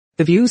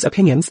The views,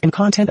 opinions, and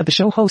content of the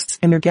show hosts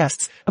and their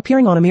guests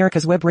appearing on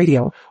America's Web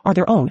Radio are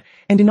their own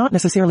and do not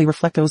necessarily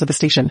reflect those of the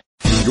station.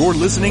 You're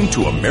listening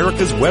to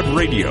America's Web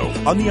Radio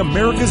on the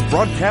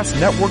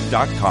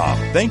AmericasBroadcastNetwork.com.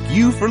 Thank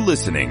you for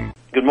listening.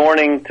 Good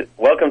morning.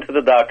 Welcome to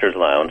the Doctor's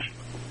Lounge.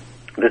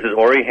 This is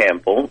Ori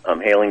Hampel.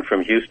 I'm hailing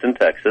from Houston,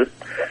 Texas.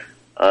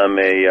 I'm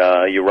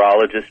a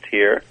urologist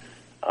here.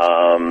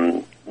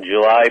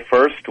 July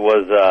 1st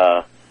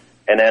was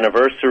an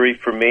anniversary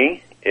for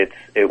me.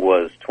 It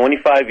was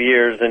 25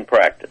 years in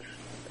practice.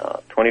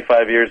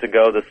 25 years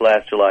ago, this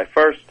last July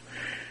 1st,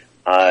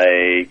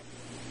 I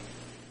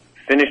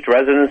finished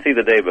residency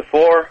the day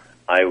before.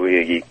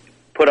 We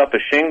put up a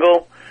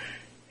shingle,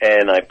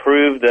 and I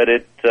proved that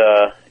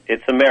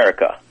it's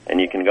America,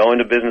 and you can go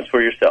into business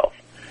for yourself.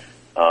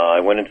 I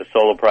went into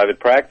solo private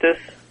practice.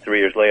 3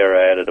 years later,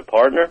 I added a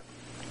partner,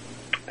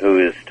 who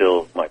is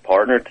still my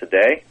partner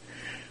today.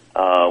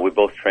 We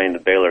both trained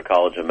at Baylor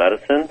College of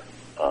Medicine,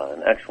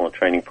 an excellent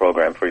training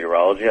program for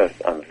urology.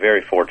 I'm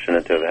very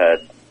fortunate to have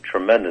had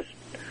tremendous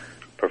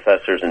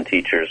professors and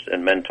teachers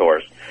and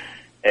mentors,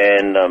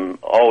 and I'm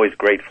always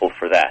grateful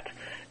for that.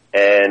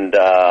 And,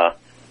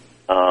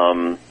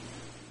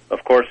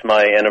 of course,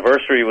 my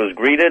anniversary was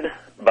greeted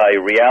by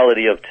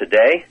reality of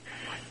today,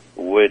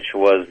 which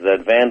was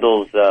that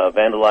vandals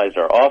vandalized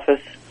our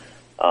office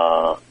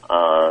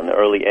on the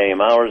early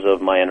AM hours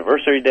of my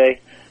anniversary day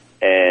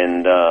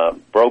and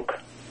broke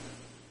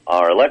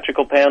our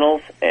electrical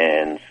panels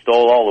and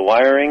stole all the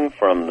wiring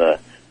from the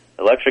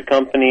electric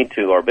company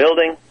to our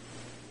building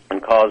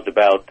and caused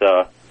about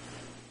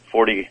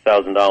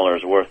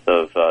 $40,000 worth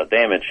of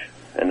damage.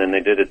 And then they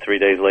did it 3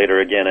 days later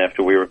again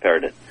after we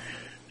repaired it.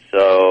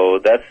 So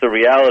that's the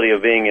reality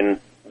of being in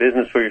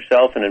business for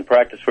yourself and in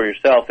practice for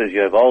yourself, is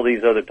you have all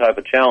these other type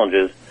of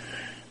challenges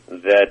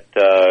that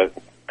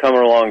come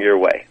along your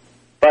way.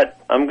 But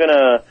I'm going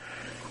to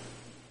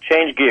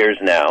change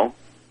gears now,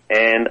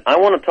 and I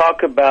want to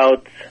talk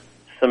about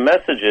some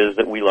messages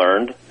that we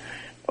learned,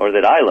 or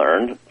that I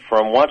learned,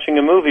 from watching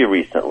a movie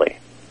recently.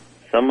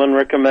 Someone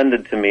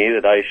recommended to me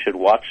that I should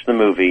watch the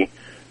movie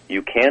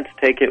You Can't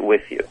Take It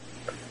With You.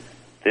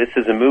 This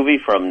is a movie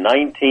from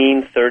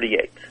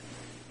 1938.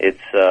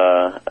 It's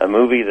a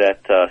movie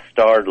that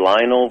starred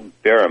Lionel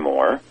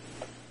Barrymore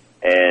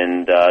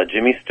and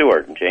James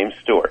Stewart.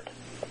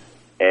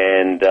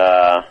 And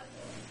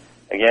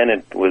again,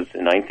 it was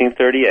in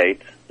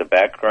 1938. The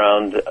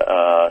background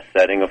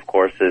setting, of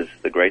course, is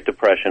the Great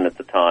Depression at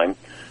the time.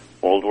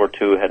 World War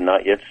II had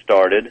not yet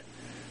started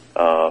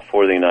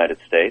for the United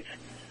States.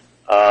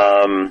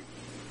 And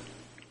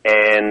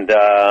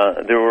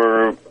there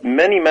were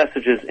many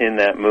messages in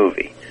that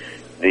movie.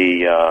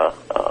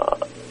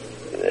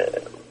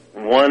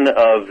 One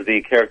of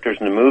the characters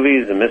in the movie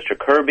is a Mr.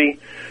 Kirby,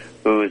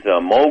 who's a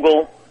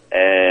mogul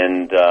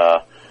and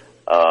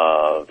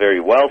very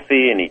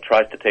wealthy, and he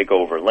tries to take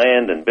over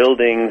land and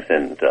buildings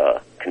and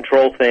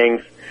control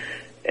things.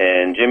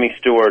 And Jimmy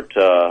Stewart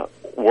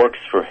works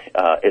for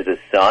is his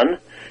son,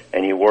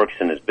 and he works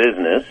in his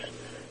business,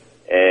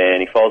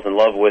 and he falls in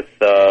love with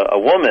a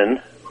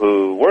woman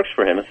who works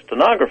for him, a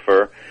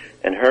stenographer,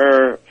 and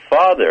her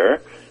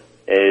father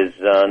is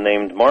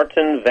named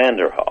Martin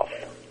Vanderhoff,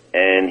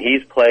 and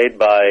he's played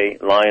by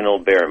Lionel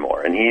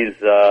Barrymore, and he's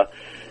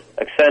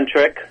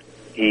eccentric.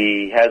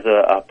 He has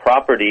a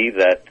property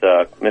that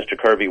Mr.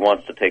 Kirby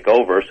wants to take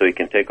over, so he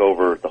can take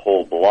over the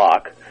whole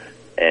block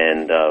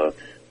and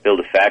build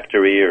a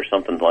factory or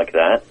something like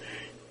that.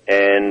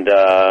 And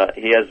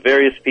he has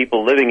various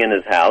people living in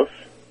his house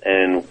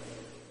and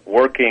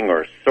working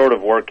or sort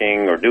of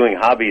working or doing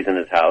hobbies in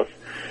his house,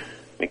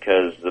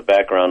 because the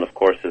background, of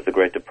course, is the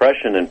Great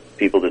Depression and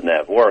people didn't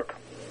have work.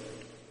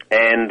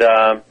 And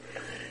at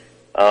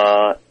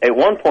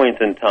one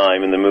point in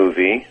time in the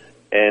movie,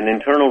 an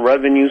Internal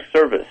Revenue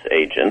Service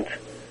agent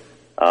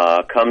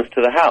comes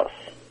to the house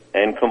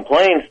and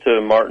complains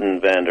to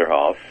Martin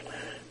Vanderhoff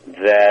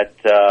that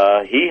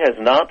he has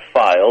not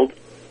filed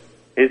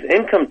his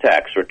income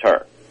tax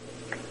return.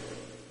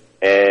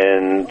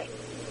 And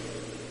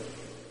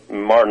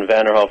Martin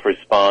Vanderhoff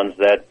responds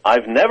that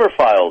I've never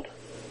filed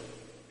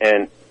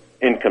an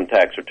income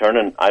tax return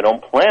and I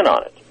don't plan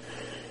on it.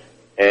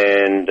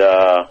 And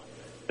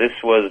this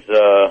was,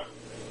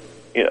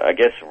 I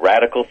guess,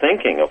 radical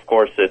thinking. Of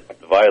course, it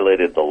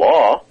violated the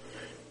law,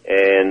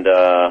 and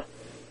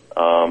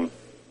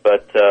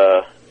but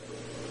the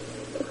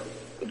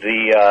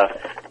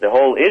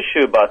whole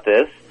issue about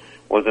this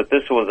was that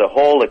this was a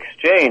whole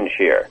exchange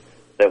here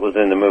that was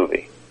in the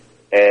movie,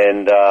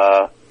 and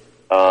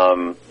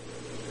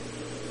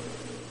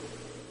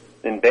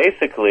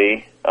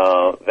basically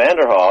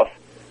Vanderhoff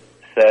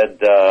said,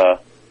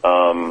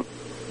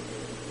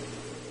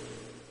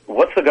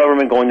 "What's the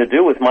government going to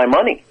do with my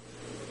money?"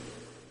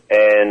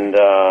 And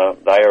the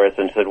IRS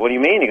said, "What do you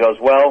mean?" He goes,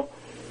 "Well,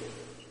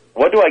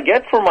 what do I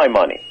get for my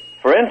money?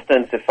 For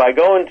instance, if I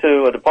go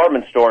into a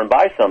department store and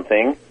buy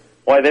something,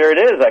 why, there it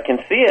is. I can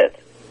see it.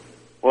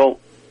 Well,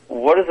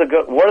 what are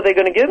they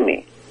going to give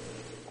me?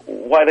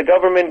 Why, the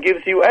government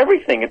gives you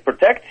everything. It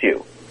protects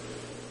you.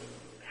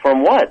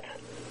 From what?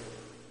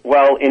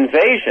 Well,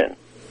 invasion.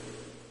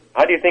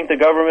 How do you think the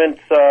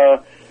government's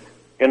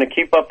going to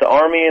keep up the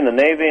Army and the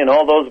Navy and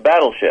all those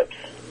battleships?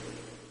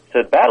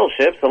 Said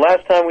battleships. The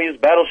last time we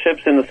used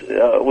battleships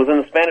was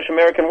in the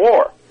Spanish-American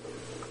War.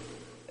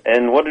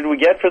 And what did we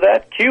get for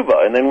that? Cuba,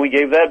 and then we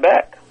gave that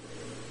back.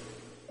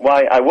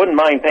 Why, I wouldn't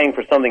mind paying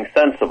for something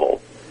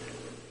sensible.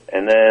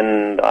 And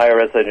then the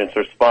IRS agent's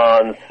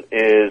response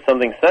is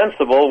something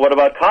sensible. What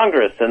about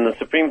Congress and the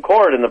Supreme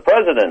Court and the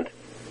President?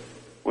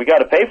 We got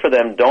to pay for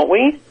them, don't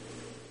we?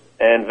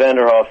 And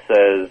Vanderhoff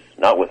says,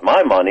 not with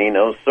my money,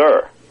 no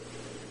sir.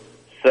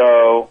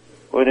 So,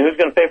 who's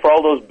going to pay for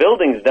all those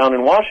buildings down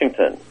in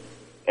Washington?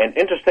 And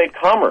interstate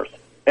commerce?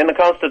 And the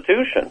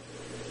Constitution?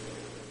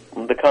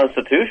 The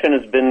Constitution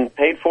has been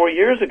paid for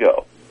years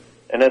ago.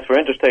 And as for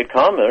interstate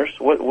commerce,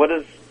 what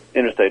is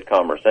interstate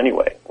commerce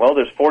anyway? Well,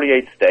 there's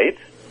 48 states.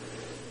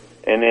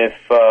 And if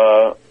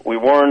we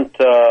weren't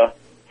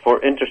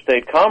for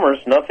interstate commerce,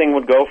 nothing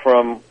would go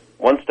from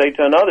one state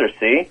to another,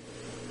 see?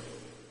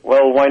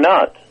 Well, why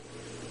not?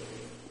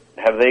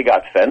 Have they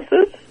got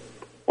fences?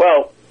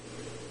 Well,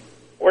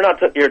 we're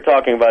not here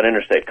talking about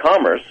interstate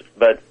commerce,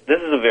 but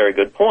this is a very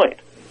good point.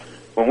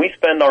 When we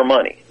spend our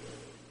money,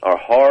 our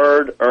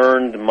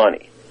hard-earned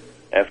money,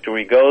 after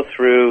we go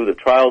through the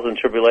trials and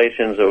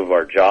tribulations of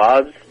our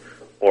jobs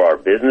or our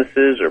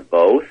businesses or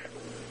both,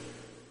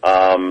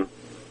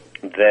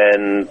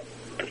 then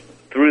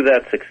through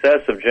that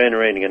success of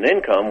generating an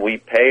income, we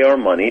pay our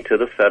money to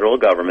the federal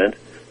government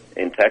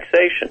in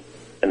taxation.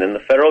 And then the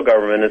federal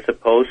government is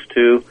supposed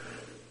to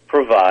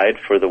provide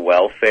for the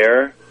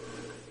welfare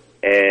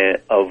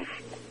of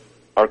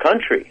our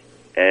country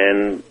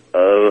and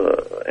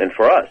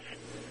for us.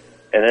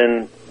 And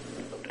then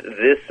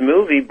this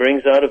movie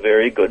brings out a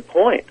very good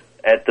point.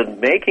 At the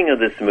making of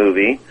this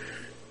movie,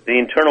 the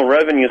Internal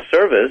Revenue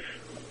Service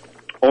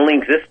only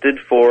existed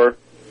for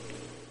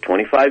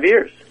 25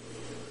 years.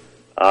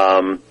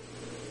 The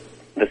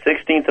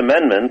 16th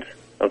Amendment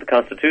of the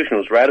Constitution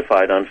was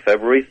ratified on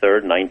February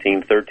 3rd,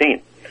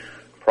 1913.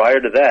 Prior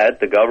to that,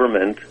 the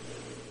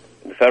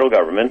federal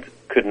government,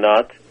 could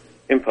not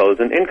impose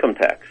an income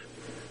tax.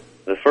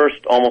 The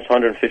first almost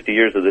 150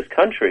 years of this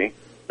country,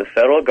 the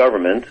federal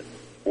government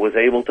was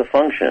able to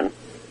function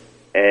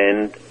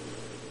and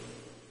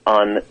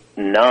on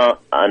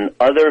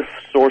other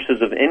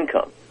sources of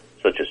income,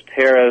 such as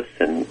tariffs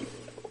and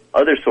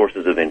other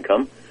sources of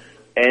income,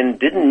 and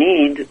didn't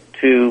need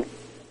to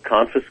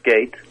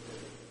confiscate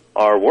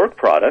our work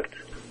product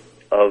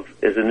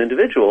as an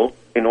individual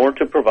in order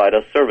to provide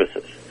us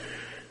services.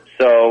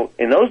 So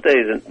in those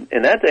days,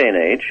 in that day and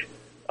age,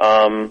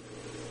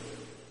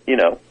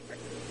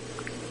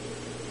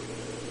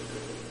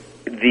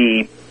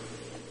 the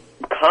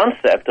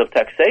concept of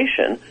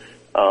taxation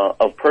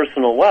of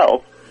personal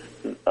wealth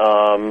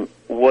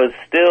was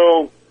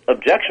still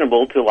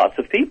objectionable to lots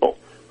of people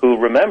who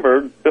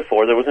remembered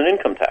before there was an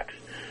income tax,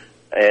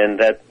 and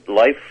that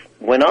life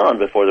went on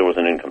before there was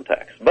an income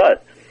tax.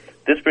 But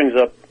this brings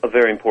up a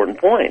very important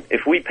point.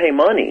 If we pay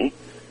money,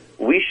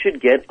 we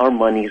should get our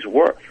money's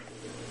worth.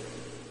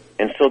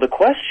 And so the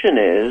question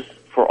is,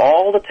 for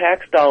all the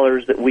tax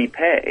dollars that we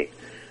pay,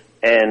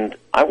 and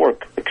I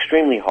work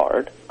extremely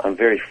hard, I'm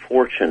very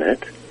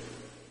fortunate,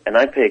 and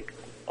I pay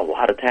a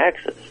lot of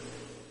taxes.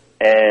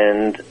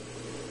 And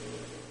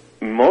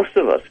most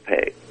of us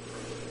pay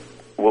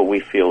what we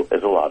feel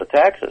is a lot of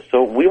taxes.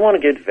 So we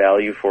want to get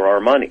value for our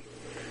money.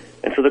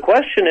 And so the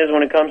question is,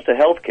 when it comes to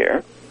health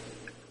care,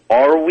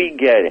 are we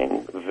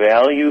getting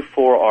value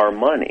for our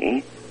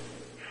money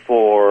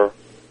for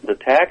the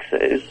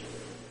taxes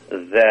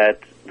that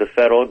the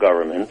federal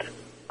government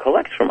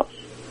collects from us?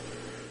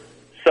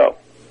 So,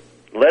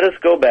 let us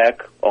go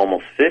back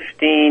almost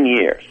 15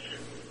 years.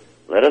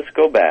 Let us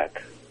go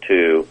back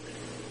to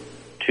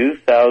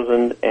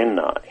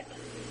 2009.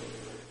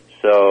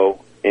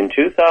 So, in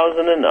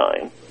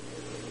 2009,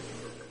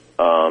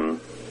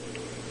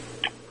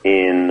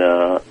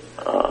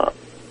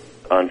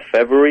 on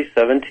February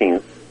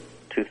 17th,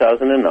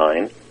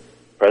 2009,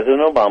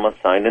 President Obama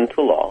signed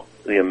into law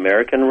the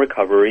American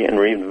Recovery and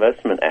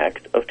Reinvestment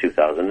Act of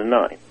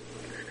 2009.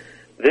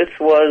 This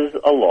was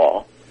a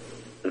law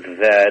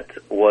that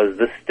was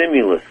the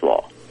stimulus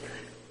law,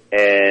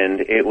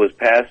 and it was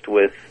passed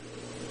with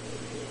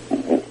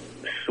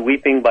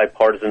sweeping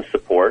bipartisan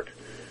support.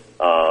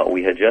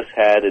 We had just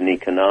had an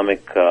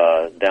economic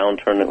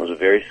downturn that was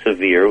very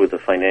severe with the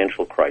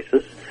financial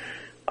crisis.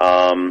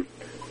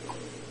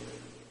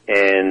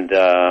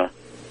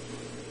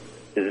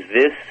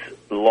 This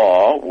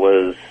law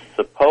was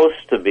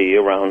supposed to be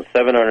around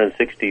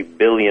 $760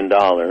 billion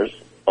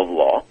of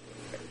law.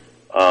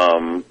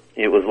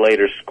 It was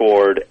later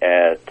scored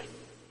at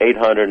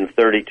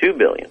 $832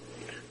 billion.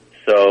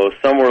 So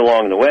somewhere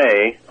along the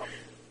way,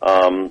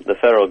 the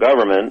federal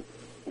government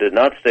did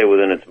not stay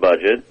within its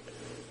budget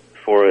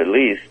for at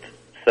least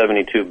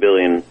 $72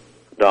 billion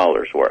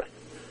worth.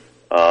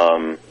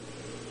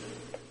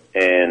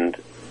 And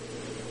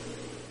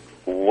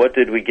what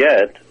did we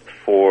get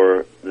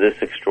for this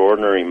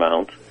extraordinary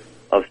amount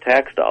of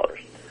tax dollars?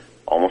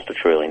 Almost $1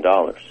 trillion.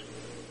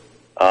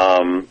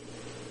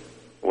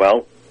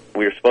 Well,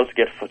 we were supposed to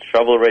get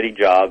shovel-ready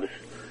jobs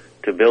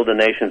to build the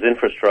nation's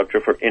infrastructure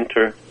for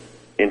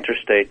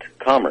interstate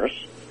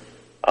commerce.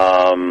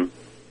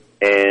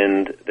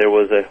 And there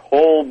was a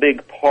whole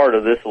big part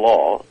of this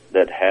law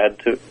that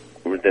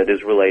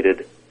is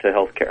related to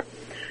healthcare.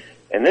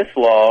 And this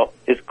law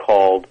is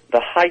called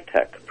the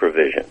high-tech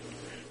provision,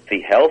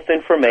 the Health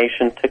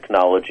Information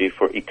Technology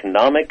for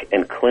Economic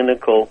and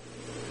Clinical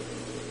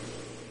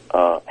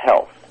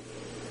Health.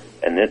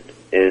 And it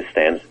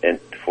stands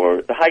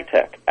for the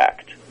High-Tech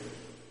Act.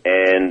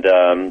 And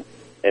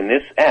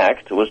this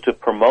act was to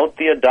promote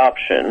the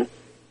adoption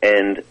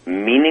and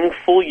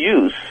meaningful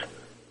use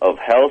of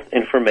health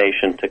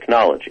information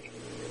technology.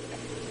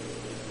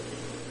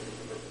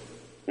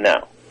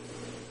 Now,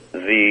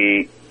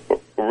 the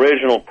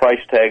original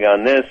price tag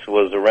on this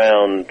was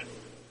around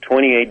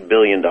 $28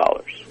 billion.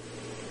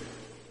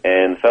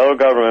 And the federal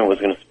government was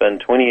going to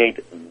spend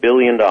 $28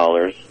 billion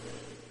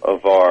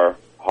of our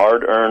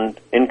hard-earned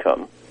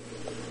income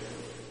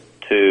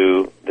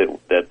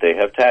that they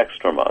have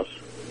taxed from us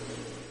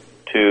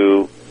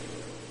to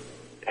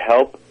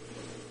help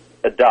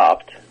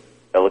adopt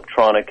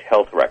electronic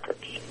health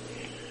records.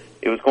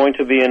 It was going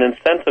to be an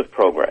incentive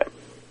program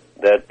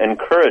that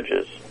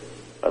encourages.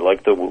 I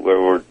like the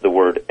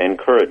word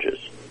encourages.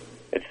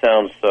 It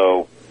sounds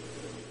so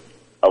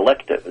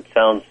elective. It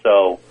sounds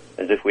so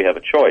as if we have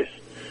a choice.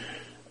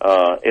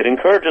 It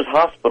encourages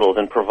hospitals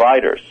and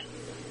providers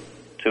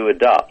to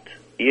adopt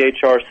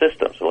EHR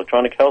systems,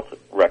 electronic health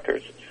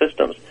records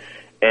systems,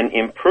 and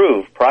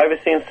improve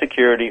privacy and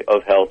security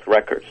of health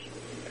records.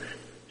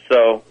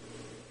 So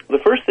the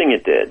first thing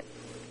it did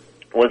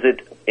was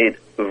it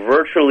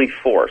virtually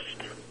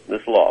forced,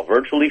 this law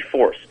virtually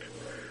forced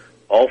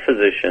all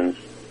physicians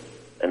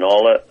and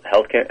all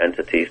healthcare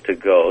entities to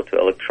go to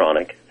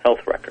electronic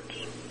health records.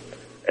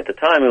 At the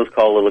time, it was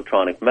called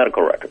electronic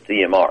medical records,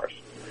 EMRs,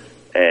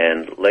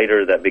 and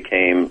later that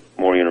became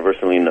more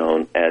universally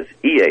known as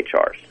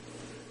EHRs.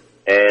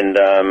 And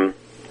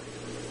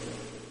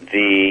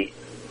the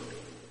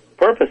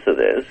purpose of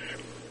this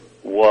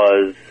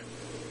was,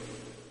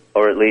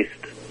 or at least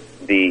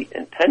the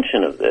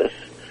intention of this,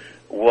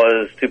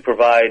 was to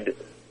provide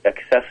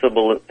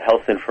accessible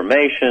health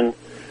information,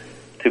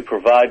 to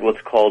provide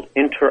what's called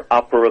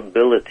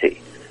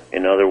interoperability.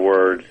 In other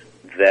words,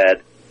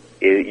 that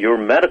your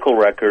medical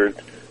record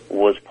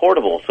was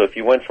portable. So if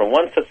you went from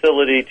one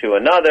facility to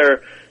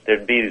another,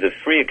 there'd be the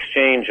free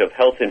exchange of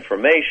health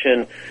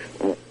information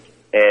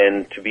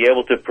and to be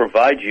able to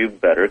provide you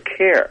better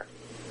care.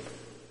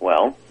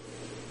 Well,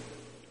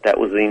 that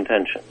was the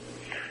intention.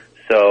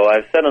 So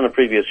I've said on a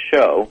previous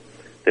show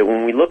that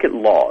when we look at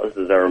laws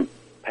that are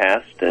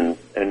passed and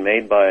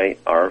made by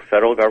our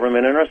federal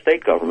government and our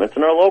state governments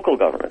and our local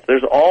governments,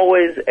 there's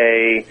always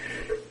a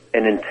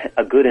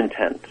good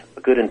intent,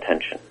 a good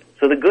intention.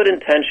 So the good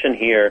intention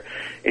here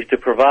is to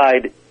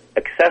provide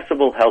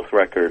accessible health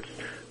records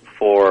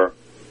for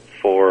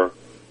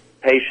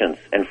patients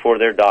and for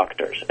their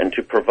doctors, and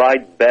to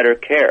provide better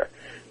care,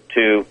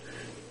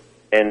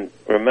 and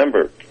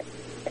remember,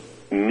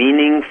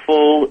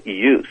 meaningful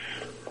use,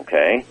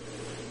 okay?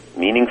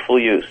 Meaningful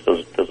use.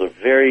 Those are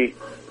very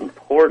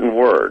important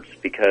words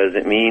because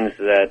it means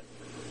that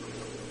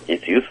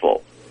it's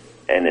useful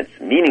and it's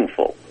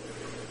meaningful.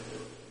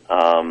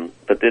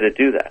 But did it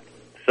do that?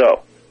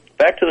 So,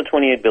 back to the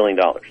 $28 billion.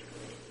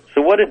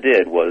 So what it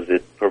did was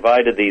it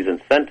provided these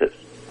incentives.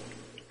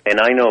 And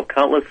I know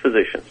countless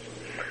physicians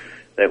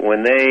that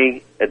when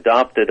they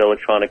adopted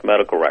electronic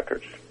medical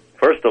records,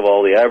 first of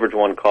all, the average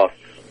one costs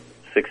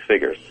 6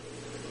 figures.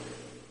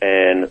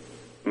 And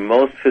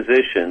most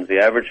physicians, the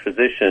average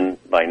physician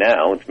by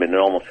now, it's been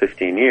almost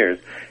 15 years,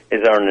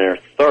 is on their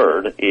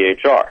third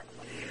EHR,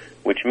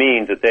 which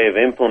means that they have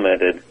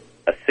implemented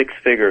a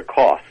 6-figure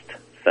cost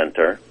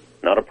center,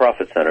 not a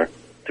profit center,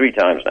 3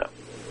 times now.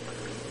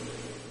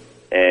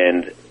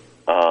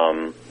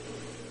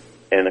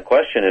 And the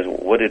question is,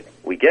 what did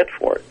we get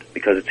for it?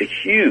 Because it's a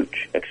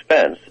huge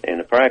expense in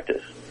the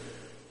practice.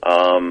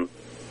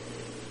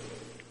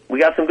 We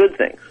got some good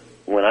things.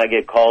 When I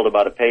get called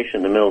about a patient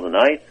in the middle of the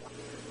night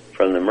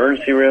from the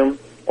emergency room,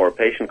 or a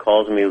patient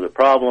calls me with a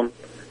problem,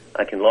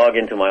 I can log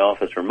into my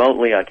office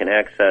remotely. I can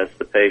access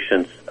the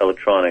patient's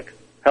electronic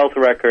health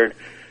record.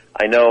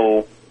 I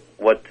know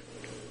what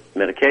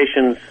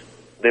medications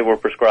they were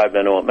prescribed.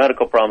 I know what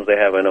medical problems they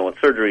have. I know what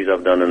surgeries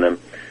I've done on them.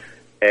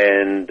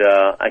 And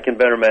I can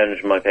better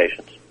manage my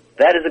patients.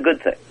 That is a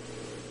good thing.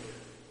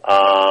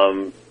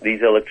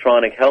 These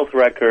electronic health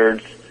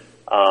records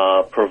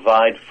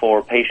provide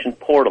for patient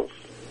portals.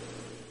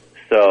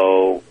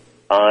 So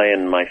I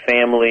and my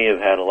family have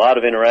had a lot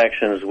of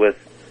interactions with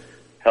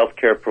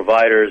healthcare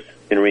providers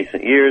in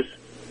recent years,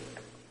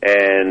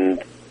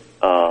 and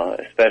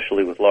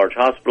especially with large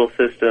hospital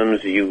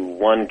systems.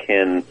 One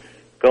can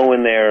go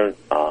in there,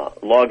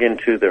 log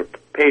into their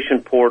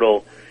patient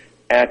portal,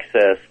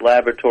 access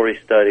laboratory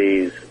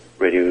studies,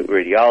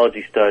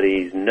 radiology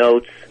studies,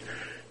 notes,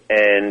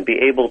 and be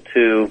able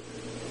to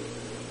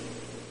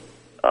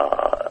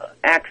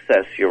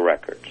access your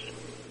records.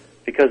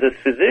 Because as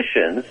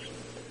physicians,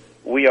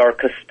 we are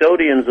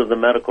custodians of the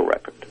medical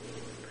record.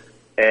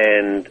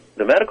 And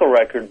the medical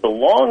record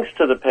belongs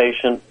to the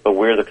patient, but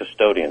we're the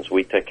custodians.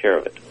 We take care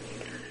of it.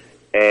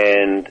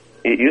 And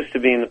it used to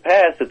be in the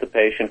past that the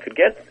patient could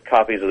get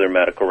copies of their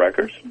medical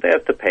records. They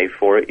have to pay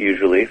for it,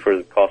 usually, for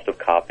the cost of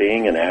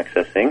copying and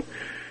accessing.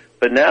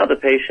 But now the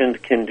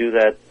patient can do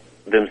that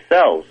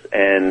themselves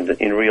and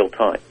in real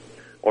time,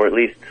 or at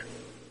least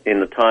in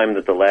the time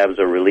that the labs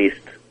are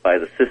released by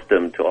the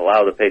system to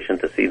allow the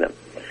patient to see them.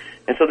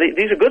 And so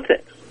these are good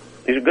things.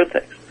 These are good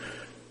things.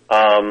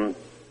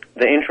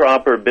 The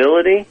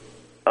interoperability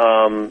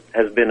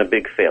has been a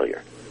big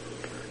failure.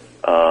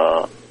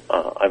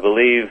 I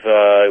believe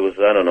it was,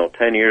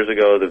 10 years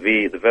ago,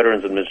 the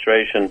Veterans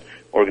Administration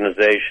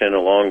organization,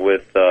 along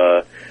with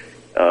the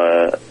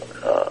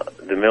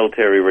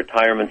military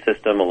retirement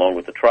system, along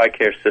with the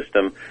TRICARE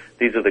system,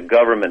 these are the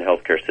government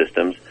healthcare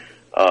systems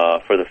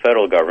for the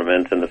federal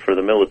government and for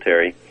the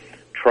military,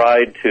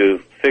 tried to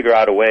figure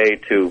out a way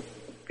to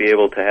be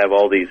able to have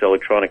all these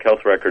electronic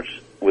health records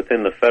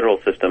within the federal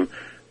system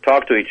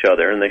talk to each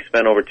other, and they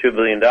spent over $2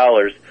 billion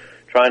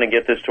trying to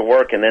get this to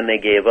work, and then they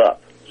gave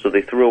up. So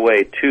they threw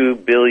away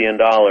 $2 billion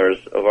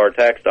of our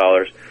tax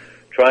dollars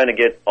trying to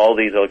get all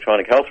these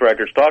electronic health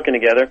records talking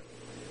together,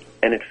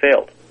 and it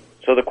failed.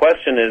 So the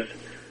question is,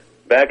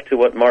 back to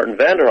what Martin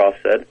Vanderhoff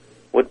said,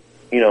 what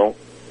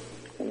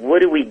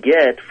do we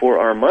get for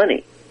our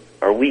money?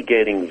 Are we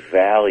getting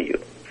value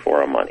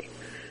for our money?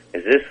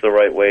 Is this the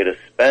right way to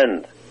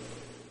spend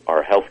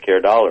our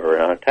healthcare dollar or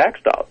our tax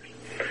dollars?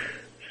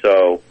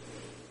 So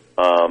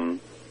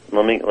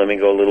let me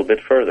go a little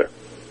bit further.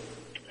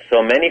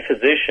 So many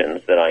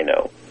physicians that I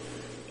know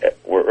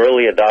were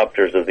early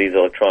adopters of these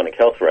electronic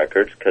health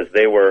records because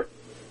they were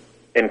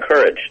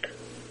encouraged,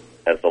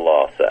 as the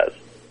law says,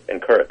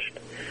 encouraged.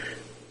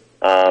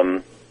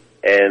 And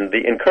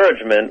the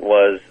encouragement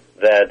was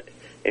that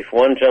if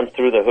one jumped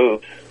through the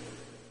hoops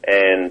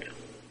and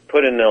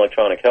put in an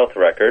electronic health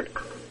record,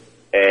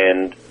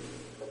 and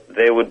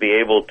they would be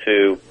able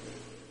to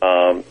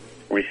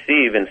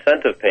receive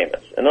incentive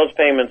payments. And those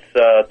payments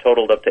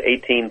totaled up to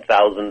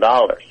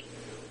 $18,000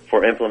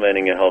 for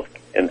implementing an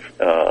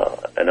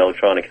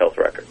electronic health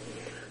record.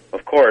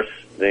 Of course,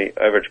 the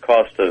average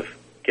cost of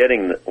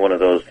getting one of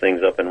those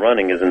things up and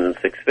running is in the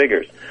six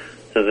figures,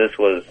 so this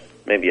was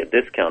maybe a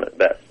discount at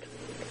best.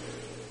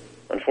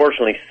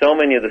 Unfortunately, so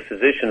many of the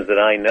physicians that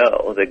I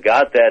know that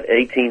got that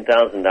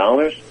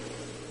 $18,000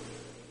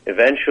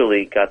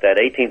 eventually got that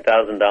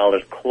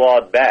 $18,000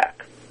 clawed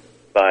back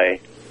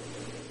by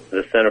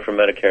the Center for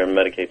Medicare and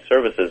Medicaid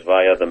Services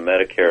via the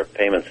Medicare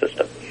payment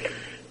system.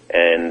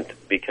 And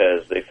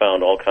because they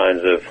found all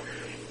kinds of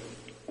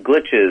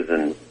glitches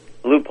and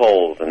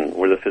loopholes, and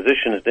where the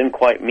physicians didn't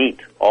quite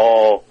meet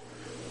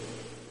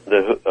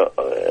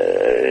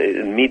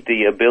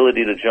the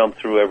ability to jump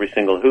through every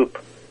single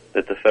hoop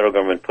that the federal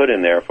government put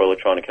in there for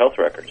electronic health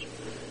records.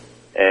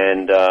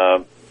 And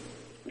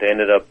they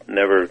ended up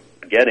never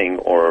getting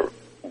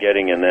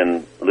and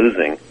then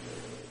losing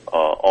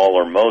all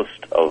or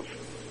most of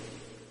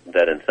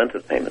that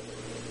incentive payment.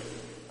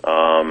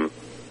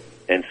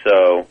 And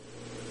so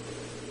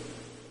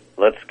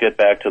let's get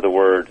back to the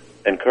word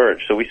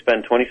encourage. So we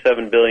spend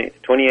 $28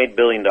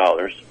 billion.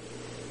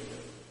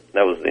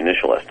 That was the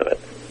initial estimate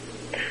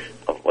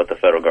of what the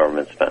federal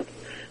government spent.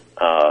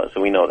 So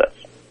we know that's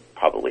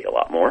probably a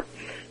lot more.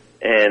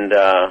 And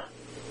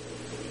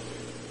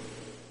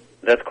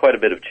that's quite a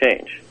bit of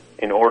change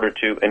in order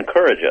to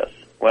encourage us.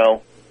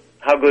 Well,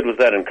 how good was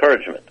that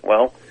encouragement?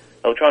 Well,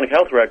 electronic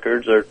health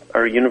records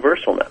are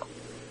universal now.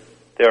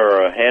 There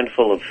are a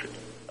handful of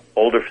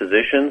older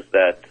physicians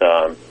that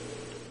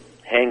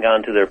hang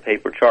on to their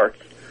paper charts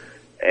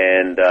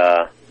and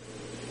have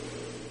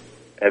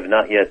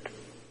not yet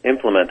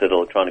implemented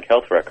electronic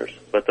health records.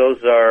 But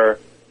those are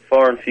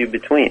far and few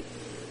between.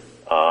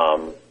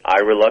 I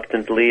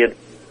reluctantly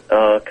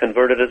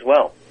converted as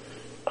well.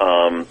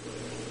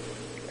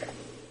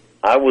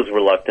 I was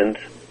reluctant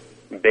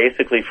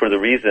basically for the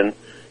reason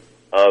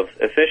of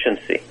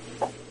efficiency.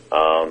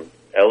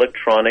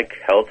 Electronic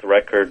health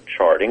record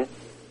charting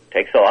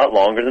takes a lot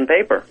longer than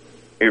paper.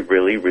 It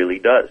really, really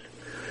does.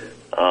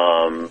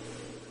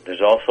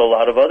 There's also a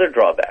lot of other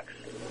drawbacks.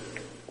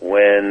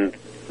 When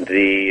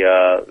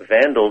the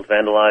vandals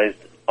vandalized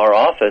our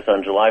office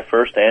on July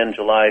 1st and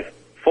July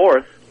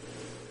 4th,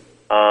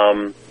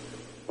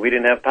 we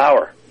didn't have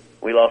power.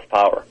 We lost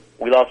power.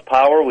 We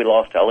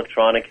lost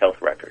electronic health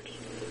records.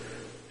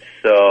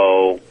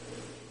 So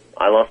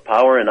I lost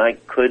power and I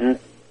couldn't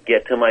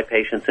get to my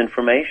patient's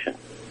information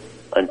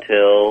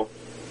until,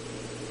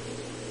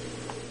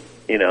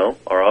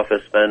 our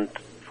office spent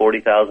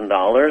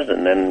 $40,000,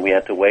 and then we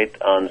had to wait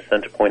on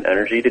CenterPoint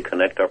Energy to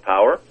connect our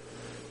power,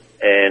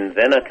 and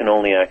then I can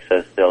only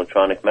access the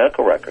electronic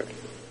medical record.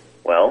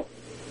 Well,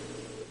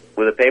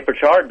 with a paper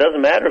chart, it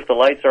doesn't matter if the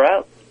lights are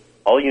out.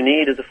 All you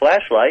need is a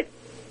flashlight,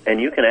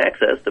 and you can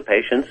access the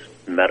patient's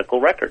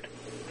medical record.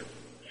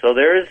 So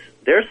there's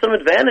some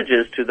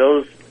advantages to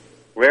those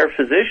rare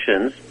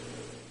physicians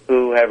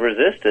who have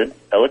resisted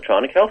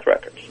electronic health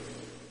records.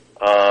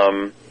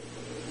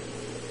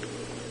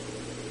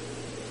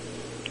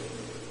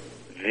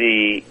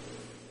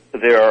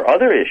 there are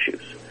other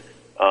issues,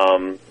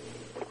 and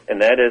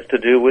that is to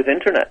do with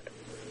Internet.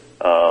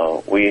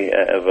 We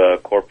have a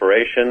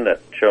corporation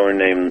that shall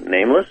remain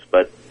nameless,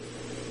 but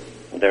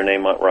their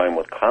name might rhyme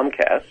with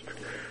Comcast.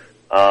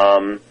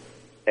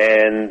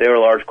 And they're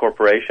a large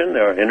corporation.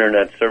 They're an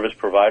Internet service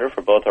provider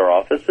for both our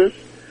offices.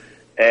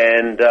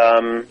 And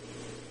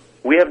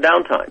we have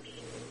downtimes.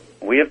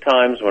 We have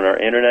times when our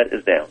Internet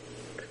is down.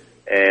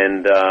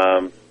 And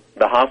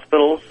the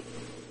hospitals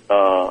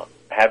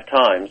have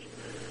times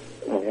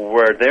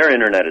where their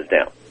Internet is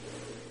down.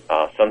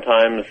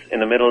 Sometimes in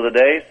the middle of the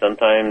day,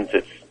 sometimes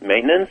it's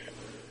maintenance.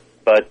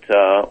 But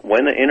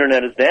when the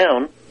Internet is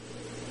down,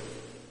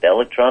 the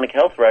electronic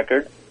health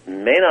record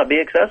may not be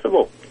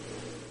accessible.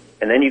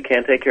 And then you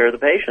can't take care of the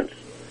patients.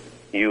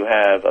 You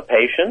have a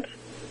patient,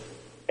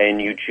 and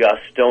you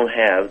just don't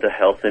have the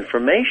health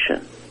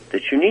information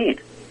that you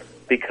need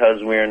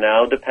because we are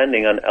now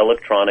depending on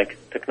electronic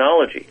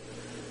technology.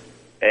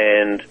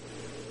 And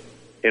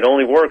it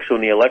only works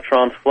when the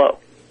electrons flow.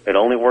 It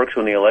only works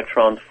when the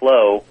electrons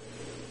flow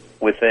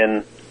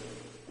within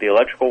the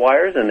electrical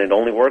wires, and it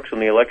only works when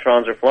the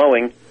electrons are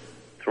flowing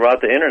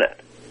throughout the Internet.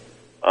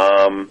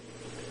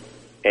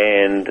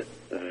 And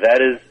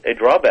that is a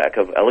drawback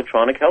of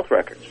electronic health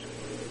records.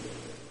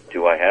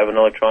 Do I have an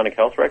electronic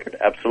health record?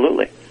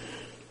 Absolutely.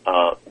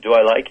 Do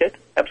I like it?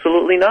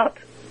 Absolutely not.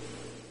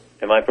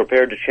 Am I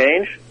prepared to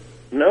change?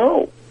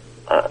 No.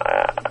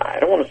 I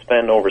don't want to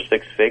spend over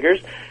six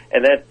figures,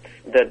 and that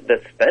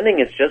spending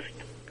is just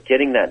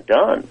getting that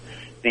done.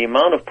 The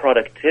amount of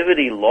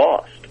productivity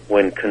lost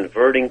when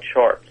converting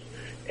charts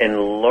and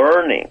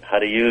learning how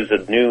to use a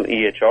new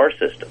EHR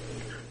system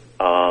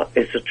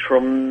is a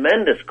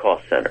tremendous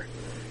cost center.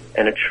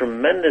 And a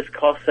tremendous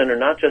cost center,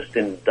 not just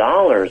in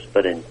dollars,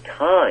 but in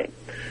time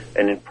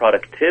and in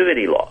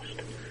productivity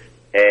lost.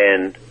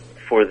 And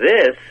for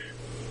this,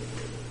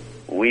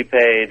 we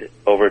paid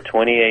over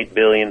 $28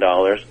 billion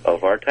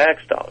of our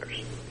tax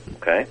dollars.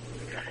 Okay?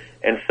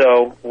 And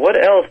so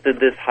what else did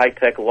this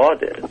high-tech law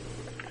do?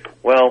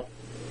 Well,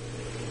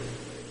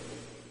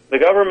 the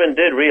government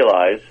did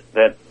realize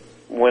that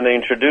when they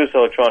introduced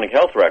electronic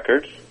health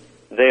records,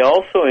 they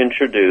also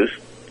introduced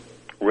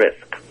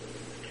risk.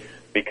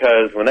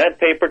 Because when that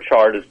paper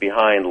chart is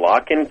behind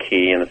lock and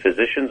key in the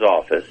physician's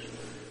office,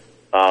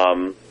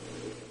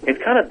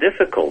 it's kind of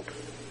difficult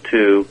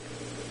to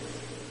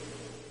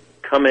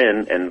come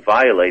in and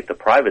violate the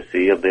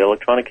privacy of the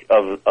electronic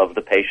of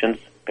the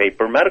patient's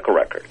paper medical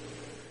record.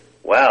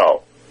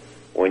 Well,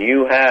 when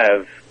you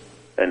have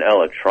an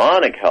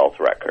electronic health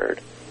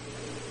record,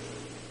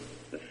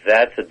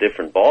 that's a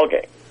different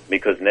ballgame.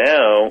 Because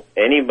now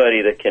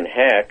anybody that can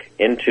hack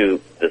into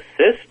the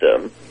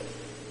system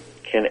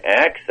can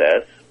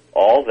access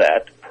all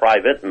that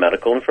private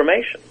medical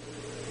information.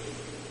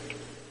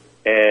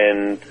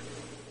 And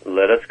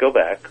let us go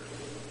back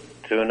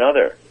to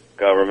another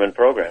government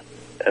program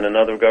and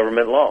another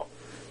government law.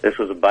 This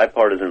was a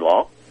bipartisan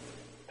law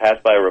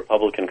passed by a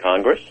Republican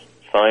Congress,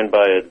 signed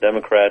by a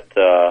Democrat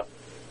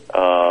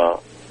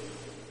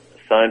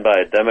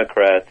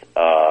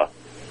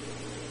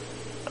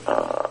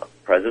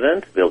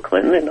President, Bill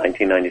Clinton, in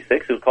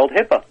 1996. It was called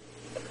HIPAA.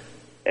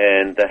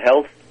 And the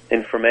Health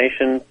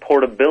Information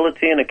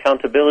Portability and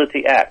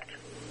Accountability Act.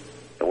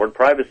 The word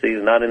privacy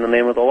is not in the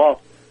name of the law,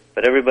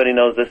 but everybody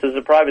knows this is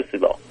a privacy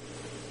law.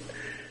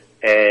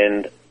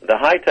 And the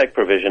high-tech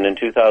provision in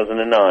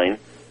 2009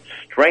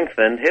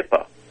 strengthened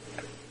HIPAA.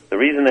 The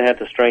reason they had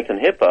to strengthen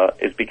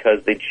HIPAA is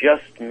because they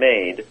just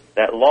made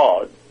that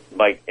law,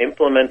 by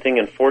implementing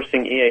and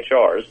forcing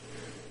EHRs,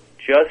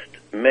 just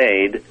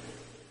made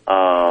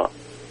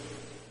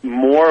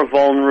more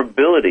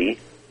vulnerability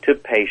to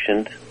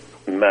patient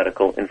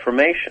medical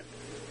information.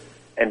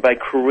 And by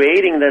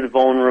creating that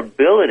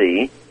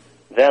vulnerability,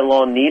 that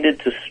law needed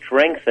to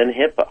strengthen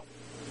HIPAA.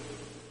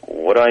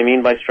 What do I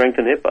mean by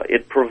strengthen HIPAA?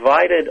 It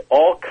provided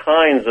all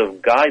kinds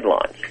of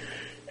guidelines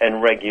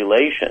and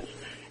regulations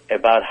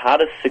about how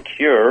to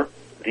secure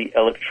the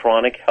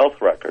electronic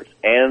health records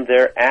and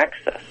their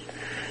access.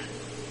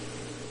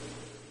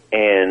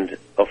 And,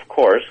 of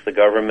course, the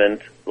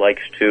government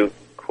likes to,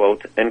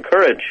 quote,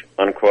 encourage,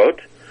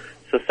 unquote.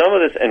 So some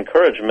of this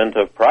encouragement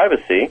of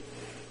privacy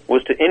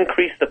was to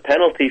increase the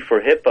penalty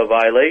for HIPAA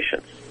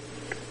violations.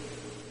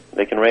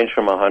 They can range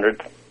from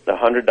 $100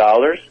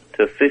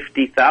 to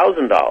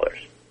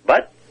 $50,000,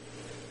 but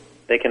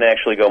they can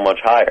actually go much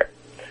higher.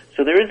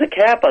 So there is a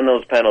cap on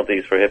those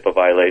penalties for HIPAA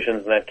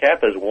violations, and that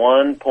cap is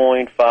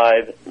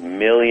 $1.5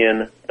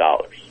 million.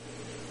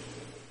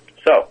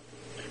 So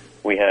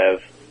we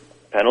have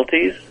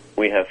penalties,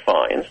 we have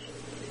fines,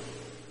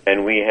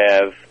 and we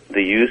have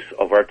the use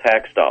of our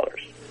tax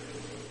dollars.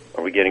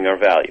 Are we getting our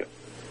value?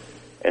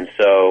 And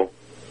so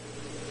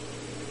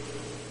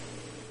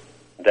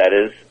that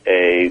is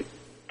a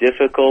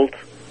difficult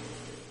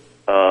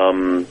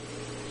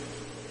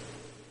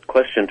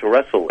question to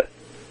wrestle with,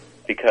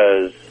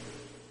 because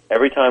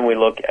every time we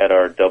look at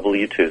our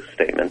W-2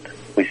 statement,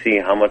 we see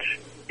how much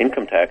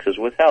income tax is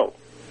withheld.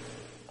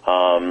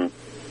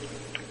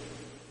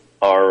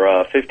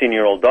 our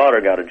 15-year-old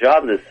daughter got a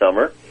job this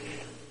summer,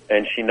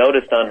 and she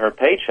noticed on her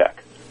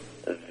paycheck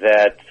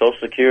that Social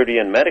Security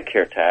and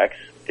Medicare tax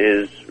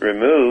is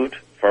removed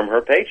from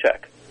her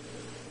paycheck.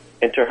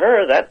 And to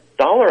her, that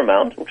dollar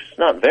amount, which is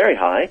not very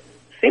high,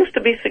 seems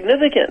to be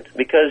significant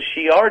because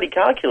she already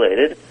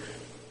calculated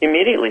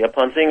immediately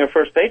upon seeing her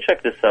first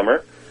paycheck this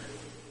summer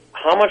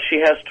how much she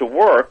has to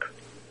work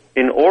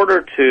in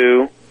order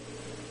to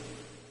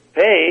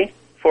pay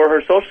for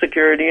her Social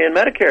Security and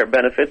Medicare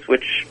benefits,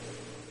 which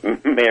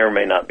may or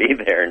may not be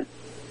there in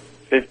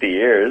 50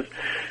 years,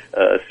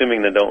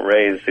 assuming they don't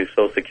raise the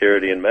Social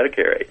Security and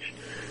Medicare age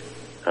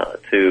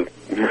to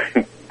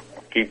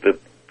keep the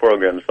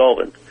program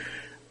solvent.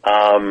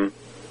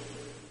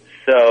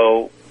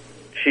 So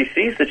she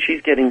sees that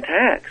she's getting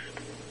taxed.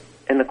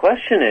 And her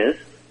question is,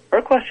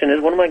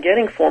 what am I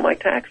getting for my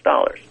tax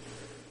dollars?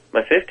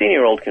 My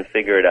 15-year-old can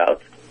figure it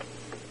out.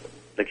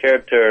 The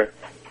character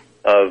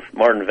of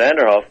Martin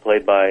Vanderhoff,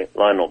 played by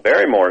Lionel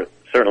Barrymore,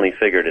 certainly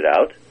figured it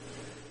out.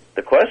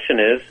 The question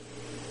is,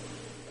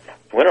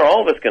 when are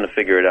all of us going to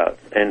figure it out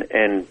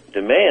and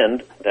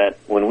demand that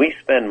when we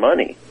spend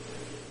money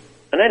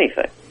on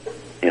anything,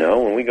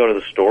 when we go to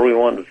the store, we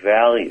want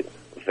value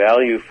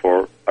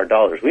for our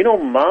dollars. We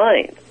don't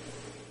mind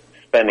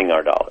spending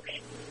our dollars.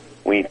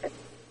 We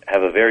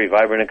have a very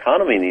vibrant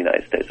economy in the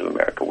United States of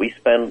America. We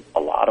spend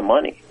a lot of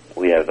money.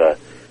 We have a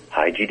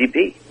high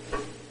GDP,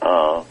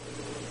 around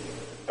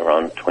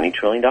 $20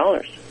 trillion.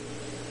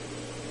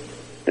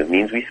 It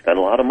means we spend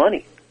a lot of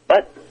money.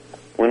 But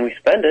when we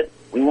spend it,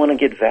 we want to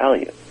get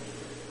value.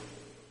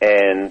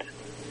 And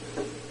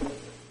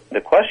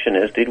the question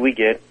is, did we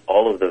get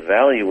all of the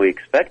value we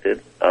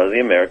expected out of the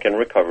American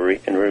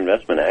Recovery and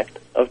Reinvestment Act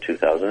of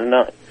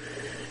 2009?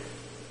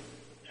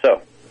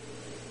 So,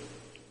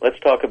 let's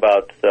talk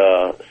about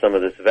some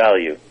of this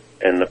value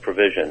and the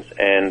provisions.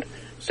 And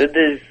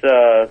is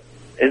the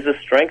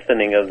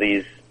strengthening of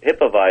these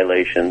HIPAA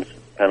violations,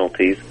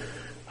 penalties,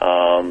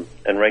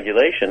 and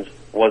regulations,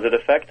 was it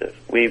effective?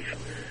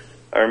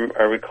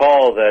 I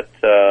recall that,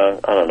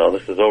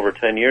 this is over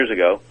 10 years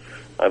ago,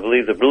 I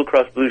believe the Blue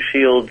Cross Blue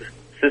Shield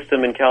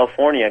system in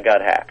California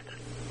got hacked.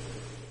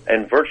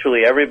 And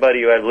virtually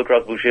everybody who had Blue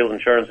Cross Blue Shield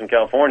insurance in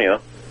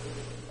California,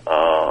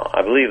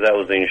 I believe that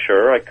was the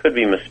insurer. I could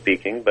be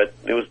misspeaking, but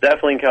it was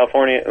definitely in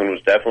California and it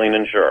was definitely an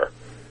insurer.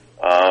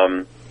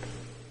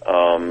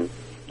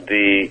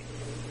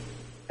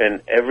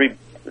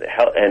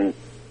 And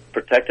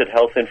protected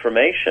health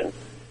information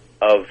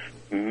of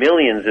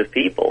millions of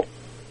people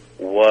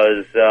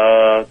was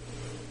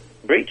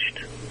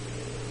breached.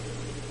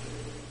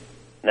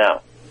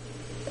 Now,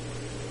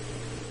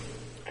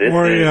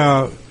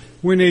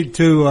 we need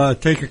to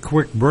take a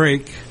quick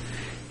break.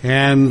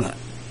 And,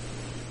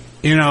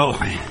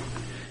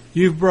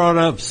 you've brought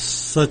up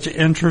such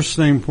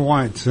interesting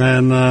points.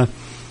 And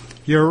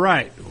you're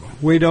right.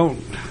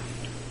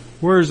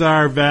 Where's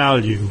our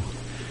value?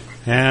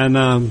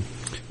 And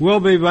we'll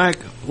be back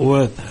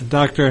with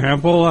Dr.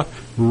 Hampel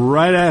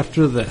right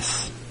after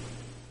this.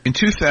 In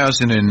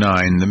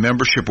 2009, the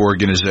membership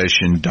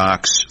organization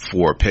Docs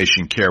for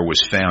Patient Care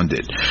was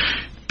founded.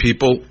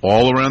 People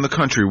all around the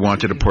country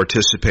wanted to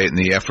participate in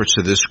the efforts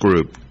of this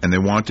group, and they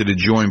wanted to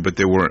join, but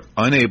they were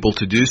unable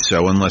to do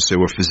so unless they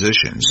were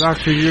physicians.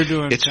 Doctor, you're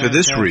doing It's fantastic. For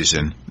this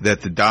reason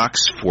that the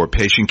Docs for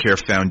Patient Care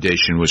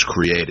Foundation was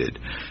created.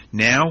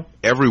 Now,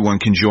 everyone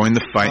can join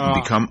the fight and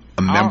become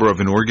a member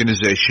of an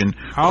organization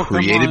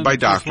created by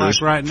doctors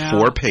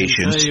for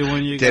patients,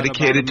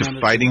 dedicated to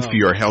fighting for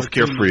your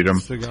healthcare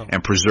freedom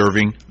and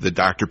preserving the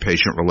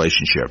doctor-patient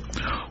relationship.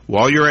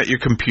 While you're at your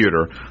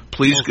computer,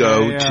 please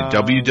go to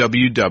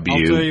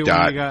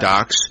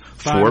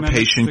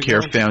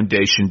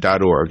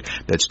www.docs4patientcarefoundation.org.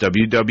 That's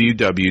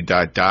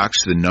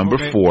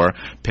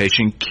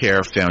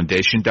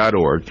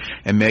www.docs4patientcarefoundation.org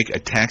and make a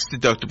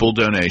tax-deductible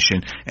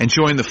donation and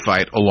join the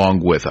fight along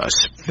with us.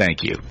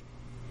 Thank you.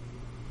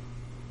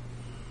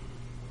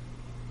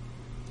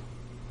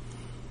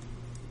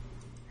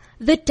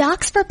 The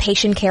Docs for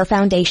Patient Care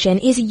Foundation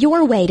is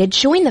your way to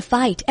join the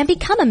fight and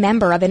become a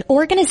member of an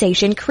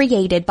organization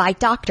created by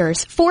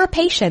doctors for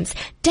patients,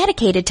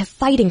 dedicated to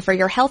fighting for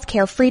your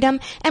healthcare freedom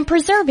and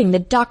preserving the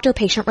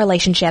doctor-patient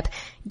relationship.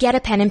 Get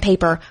a pen and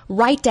paper.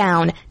 Write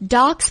down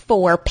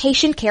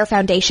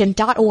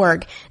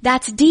docs4patientcarefoundation.org.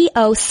 That's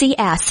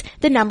DOCS,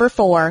 the number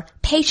 4,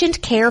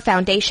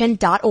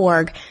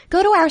 patientcarefoundation.org.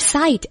 Go to our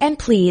site and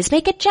please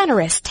make a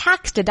generous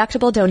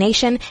tax-deductible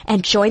donation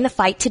and join the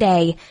fight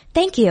today.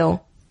 Thank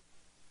you.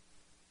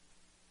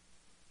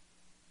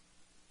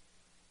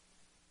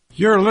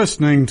 You're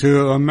listening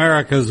to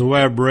America's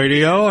Web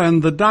Radio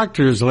and the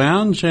Doctor's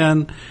Lounge,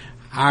 and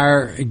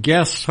our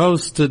guest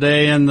host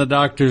today in the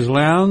Doctor's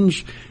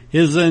Lounge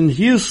is in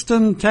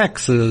Houston,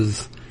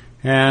 Texas,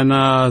 and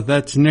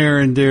that's near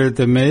and dear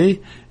to me.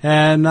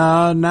 And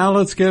now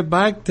let's get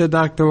back to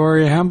Dr.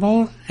 Ori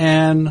Hampel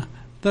and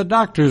the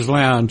Doctor's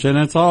Lounge, and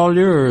it's all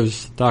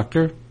yours,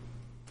 Doctor.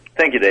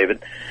 Thank you,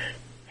 David.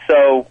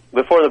 So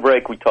before the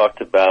break, we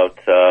talked about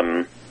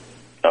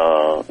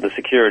the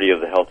security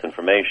of the health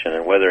information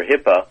and whether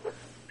HIPAA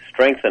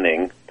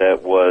strengthening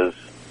that was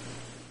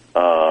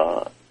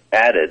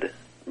added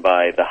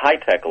by the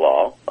high-tech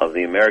law of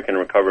the American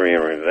Recovery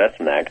and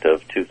Reinvestment Act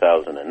of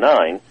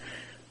 2009,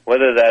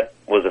 whether that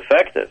was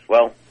effective.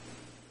 Well,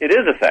 it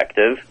is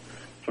effective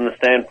from the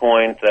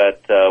standpoint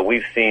that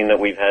we've seen that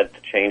we've had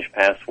to change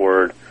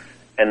password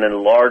and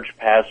then large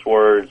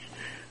passwords.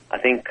 I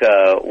think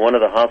one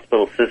of the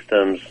hospital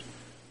systems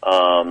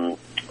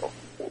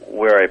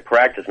where I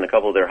practice in a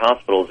couple of their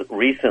hospitals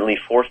recently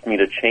forced me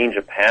to change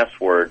a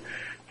password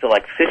to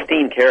like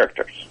 15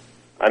 characters.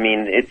 I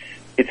mean, it's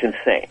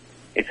insane.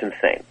 It's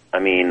insane. I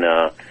mean,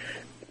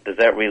 does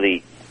that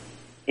really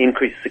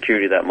increase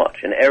security that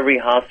much? And every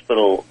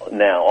hospital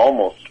now,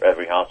 almost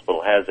every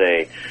hospital, has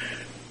a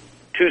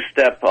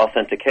two-step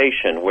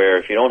authentication where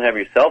if you don't have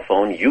your cell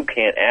phone, you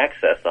can't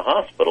access the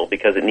hospital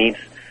because it needs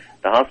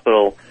the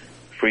hospital,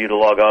 for you to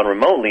log on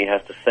remotely,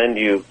 has to send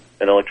you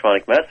an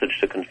electronic message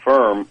to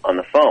confirm on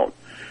the phone,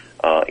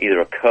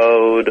 either a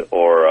code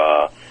or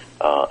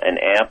an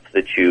app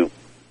that you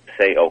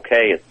say,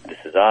 okay, this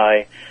is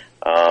I.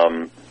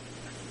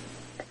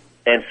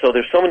 And so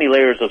there's so many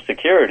layers of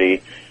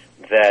security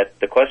that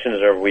the question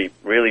is, are we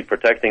really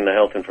protecting the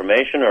health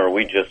information, or are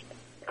we just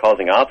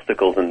causing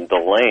obstacles and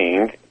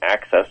delaying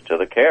access to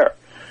the care?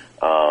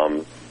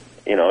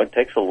 It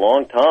takes a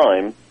long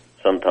time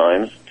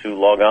sometimes to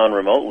log on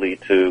remotely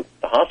to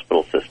the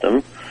hospital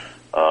system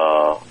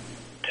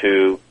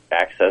to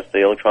access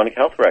the electronic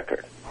health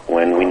record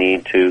when we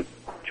need to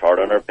chart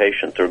on our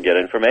patients or get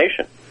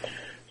information.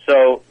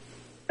 So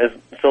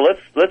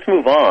let's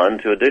move on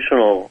to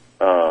additional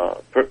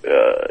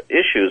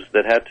issues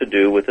that had to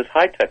do with this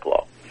high-tech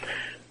law.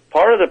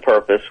 Part of the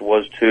purpose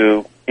was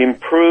to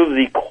improve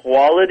the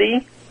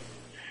quality,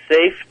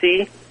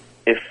 safety,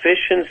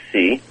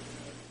 efficiency,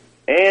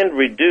 and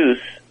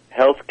reduce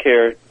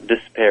healthcare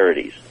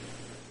disparities.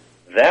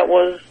 That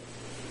was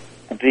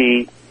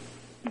the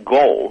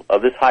goal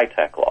of this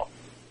high-tech law.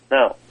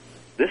 Now,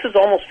 this is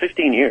almost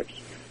 15 years.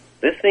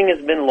 This thing has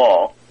been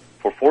law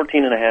for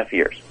 14 and a half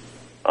years.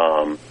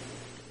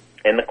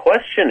 And the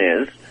question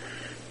is,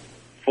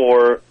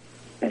 for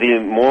the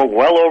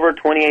well over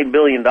 $28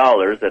 billion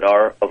that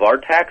are of our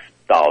tax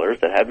dollars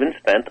that have been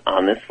spent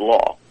on this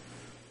law,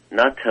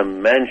 not to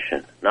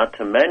mention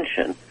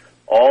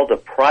all the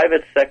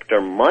private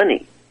sector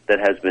money that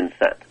has been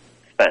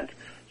spent.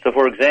 So,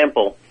 for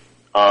example,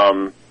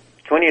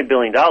 $28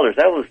 billion,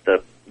 that was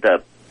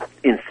the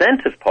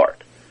incentive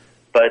part.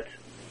 But,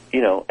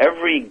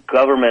 every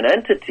government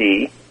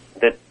entity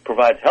that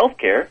provides health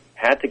care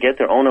had to get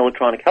their own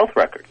electronic health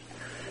records.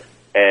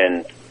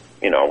 And,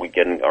 are we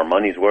getting our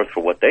money's worth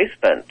for what they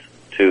spent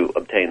to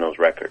obtain those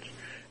records?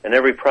 And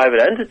every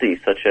private entity,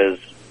 such as,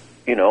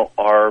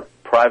 our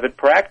private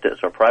practice,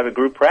 our private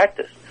group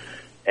practice,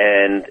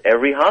 and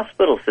every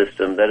hospital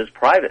system that is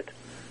private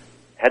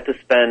had to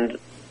spend,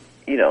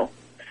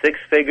 6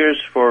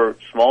 figures for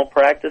small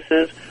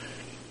practices,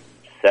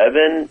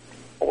 7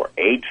 or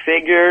 8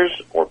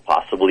 figures, or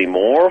possibly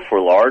more for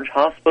large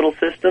hospital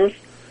systems,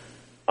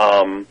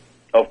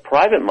 of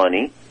private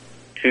money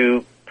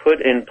to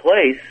put in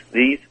place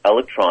these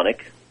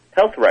electronic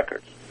health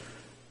records.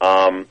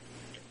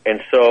 And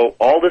so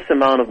all this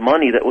amount of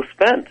money that was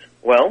spent,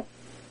 well,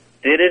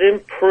 did it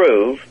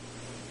improve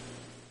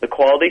the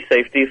quality,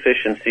 safety,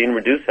 efficiency, and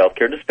reduce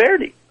healthcare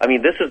disparity? I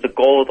mean, this is the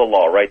goal of the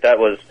law, right? That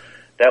was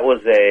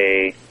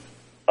a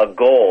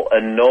goal,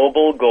 a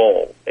noble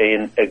goal,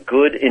 a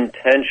good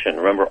intention.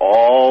 Remember,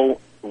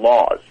 all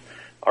laws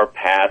are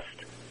passed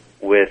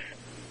with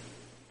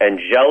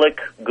angelic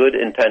good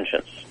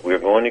intentions. We're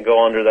going to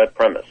go under that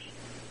premise,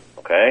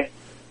 okay?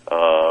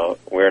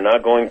 We're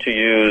not going to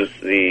use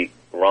the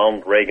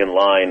Ronald Reagan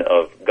line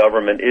of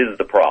government is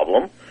the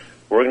problem.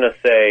 We're going to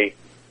say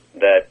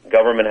that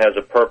government has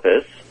a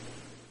purpose,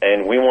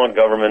 and we want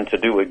government to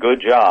do a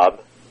good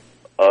job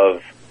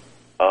of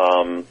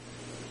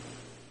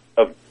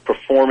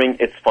performing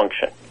its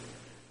function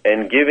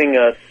and giving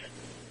us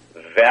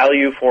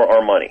value for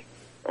our money,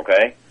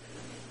 okay?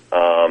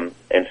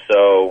 And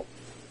so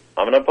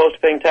I'm not opposed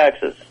to paying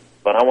taxes,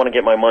 but I want to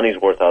get my money's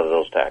worth out of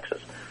those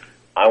taxes.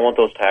 I want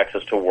those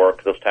taxes to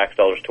work, those tax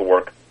dollars to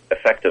work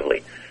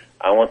effectively.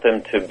 I want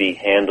them to be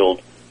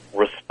handled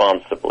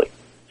responsibly.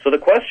 So the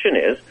question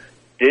is,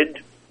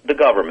 did the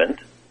government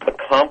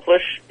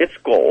accomplish its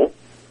goal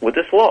with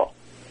this law?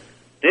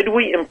 Did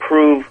we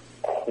improve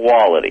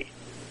quality?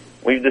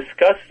 We've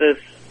discussed this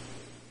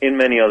in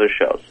many other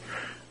shows.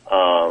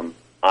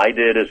 I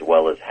did, as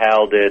well as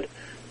Hal did,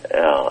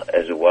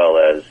 as well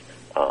as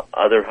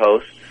other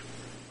hosts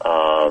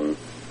on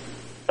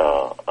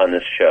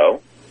this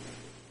show.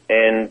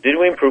 And did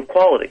we improve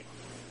quality?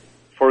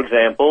 For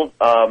example,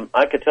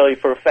 I could tell you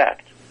for a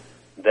fact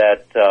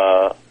that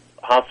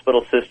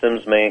hospital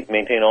systems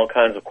maintain all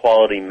kinds of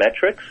quality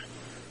metrics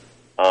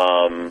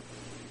and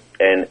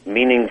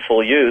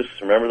meaningful use.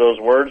 Remember those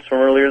words from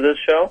earlier this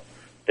show?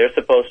 They're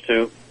supposed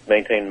to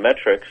maintain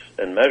metrics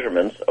and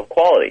measurements of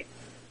quality.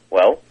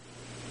 Well,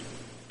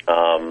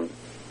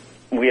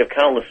 we have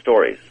countless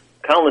stories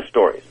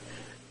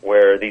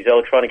where these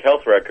electronic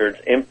health records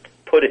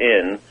put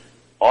in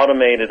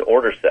automated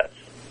order sets,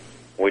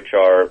 which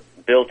are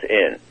built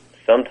in,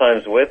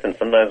 sometimes with and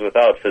sometimes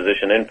without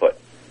physician input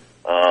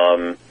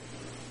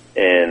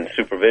and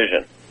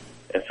supervision.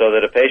 And so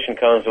that a patient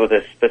comes with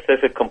a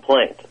specific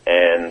complaint,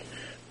 and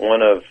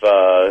one of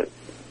the,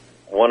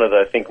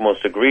 I think,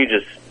 most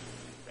egregious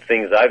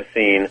things I've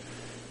seen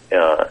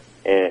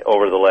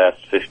over the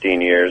last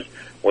 15 years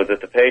was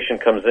that the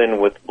patient comes in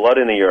with blood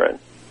in the urine,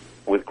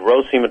 with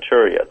gross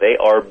hematuria. They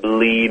are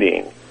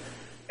bleeding,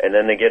 and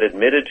then they get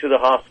admitted to the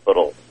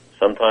hospital,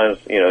 sometimes,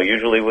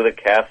 usually with a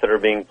catheter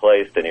being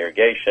placed and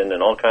irrigation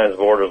and all kinds of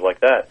orders like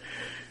that.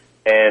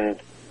 And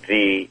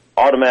the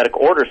automatic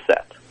order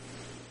set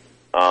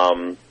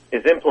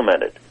is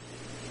implemented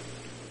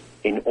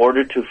in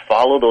order to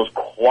follow those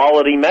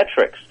quality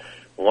metrics.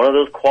 One of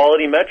those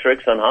quality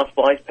metrics on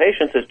hospitalized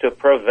patients is to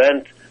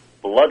prevent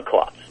blood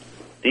clots,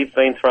 deep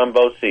vein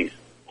thromboses,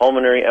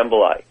 pulmonary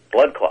emboli,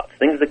 blood clots,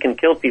 things that can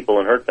kill people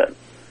and hurt them.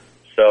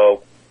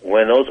 So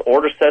when those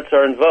order sets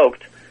are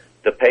invoked,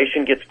 the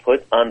patient gets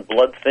put on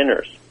blood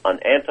thinners, on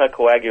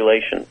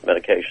anticoagulation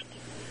medications.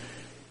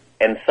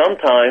 And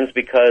sometimes,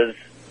 because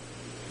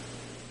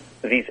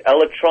these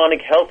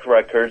electronic health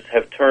records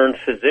have turned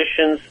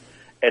physicians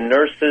and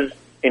nurses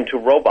into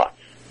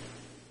robots,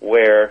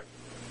 where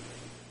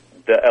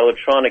the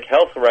electronic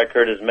health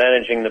record is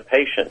managing the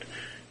patient,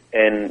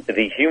 and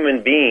the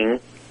human being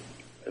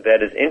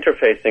that is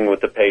interfacing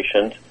with the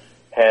patient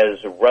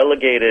has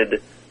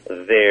relegated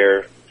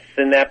their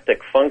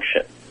synaptic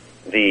function,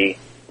 the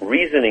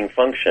reasoning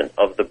function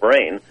of the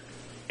brain,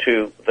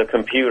 to the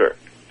computer.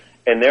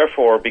 And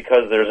therefore,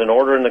 because there's an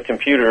order in the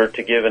computer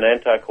to give an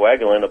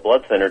anticoagulant, a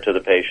blood thinner, to the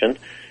patient,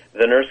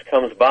 the nurse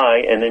comes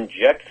by and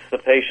injects the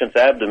patient's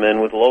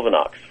abdomen with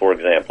Lovenox, for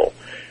example.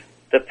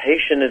 The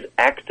patient is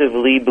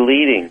actively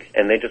bleeding,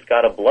 and they just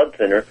got a blood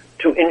thinner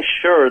to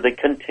ensure they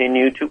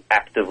continue to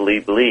actively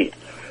bleed.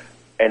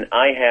 And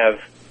I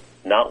have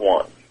not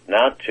one,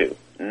 not two,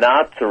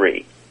 not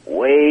three,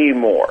 way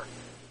more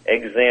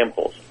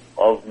examples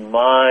of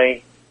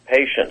my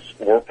patients,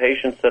 or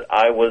patients that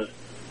I was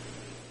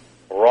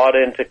brought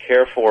in to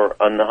care for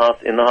in the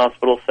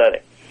hospital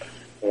setting,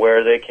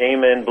 where they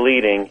came in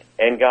bleeding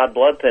and got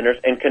blood thinners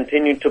and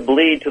continued to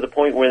bleed to the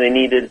point where they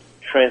needed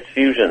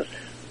transfusions,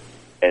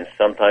 and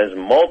sometimes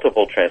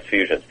multiple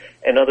transfusions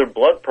and other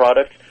blood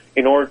products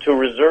in order to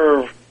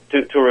reverse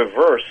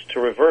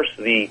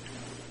the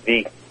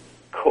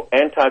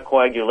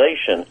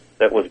anticoagulation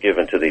that was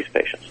given to these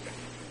patients.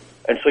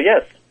 And so,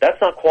 yes, that's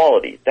not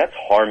quality. That's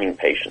harming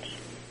patients.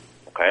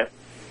 Okay?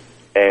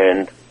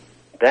 And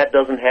that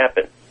doesn't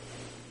happen.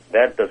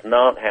 That does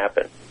not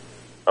happen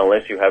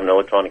unless you have an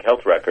electronic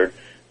health record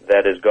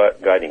that is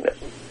guiding this.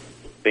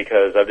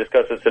 Because I've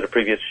discussed this at a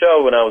previous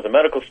show. When I was a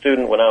medical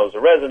student, when I was a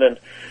resident,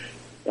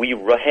 we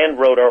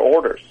hand-wrote our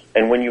orders.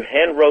 And when you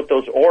hand-wrote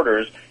those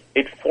orders,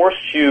 it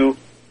forced you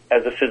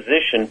as a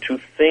physician to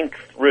think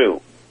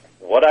through,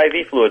 what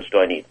IV fluids do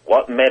I need?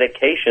 What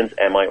medications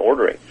am I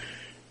ordering?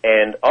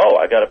 And,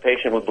 I got a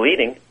patient with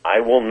bleeding.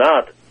 I will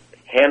not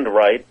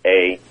handwrite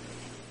a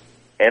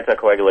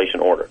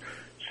anticoagulation order.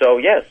 So,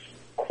 yes,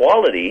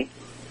 quality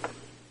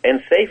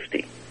and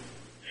safety.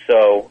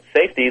 So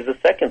safety is the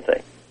second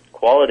thing,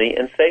 quality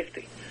and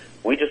safety.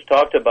 We just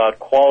talked about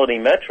quality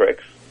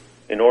metrics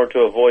in order to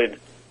avoid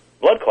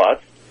blood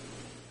clots,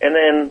 and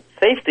then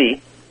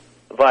safety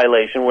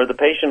violation where the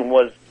patient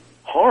was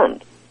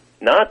harmed,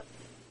 not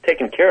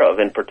taken care of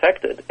and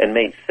protected and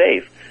made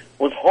safe,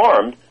 was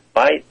harmed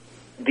by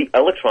the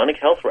electronic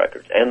health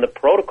records and the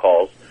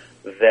protocols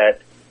that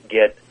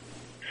get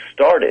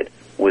started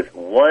with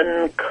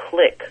one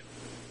click,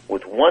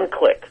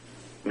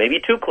 maybe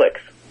 2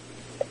 clicks,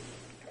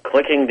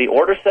 clicking the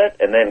order set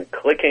and then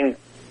clicking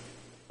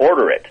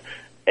order it,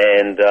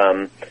 and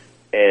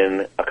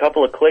a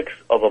couple of clicks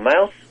of a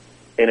mouse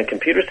in a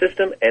computer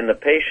system, and the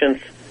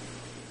patient's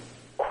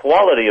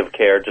quality of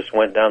care just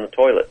went down the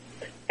toilet,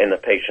 and the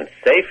patient's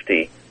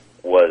safety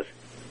was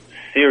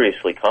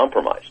seriously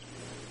compromised.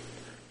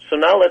 So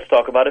now let's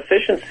talk about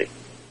efficiency.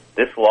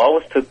 This law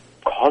was to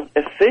cause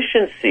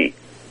efficiency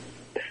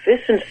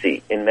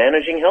in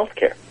managing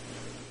healthcare.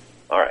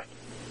 All right.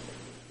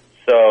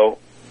 So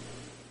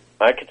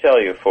I could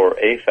tell you for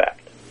a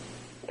fact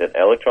that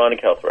electronic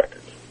health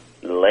records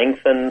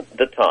lengthen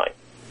the time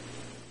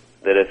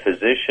that a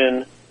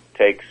physician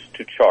takes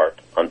to chart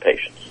on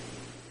patients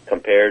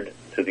compared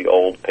to the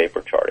old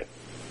paper charting.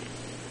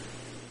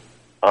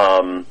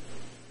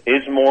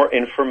 Is more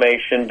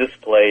information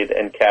displayed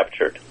and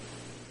captured?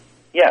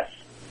 Yes.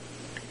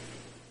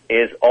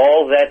 Is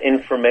all that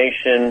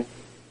information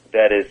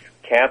that is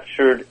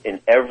captured in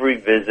every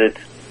visit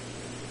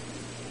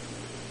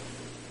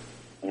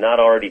not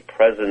already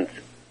present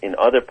in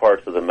other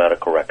parts of the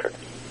medical record?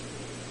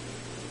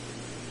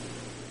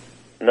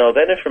 No,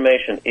 that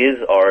information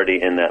is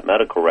already in that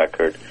medical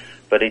record,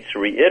 but it's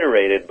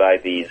reiterated by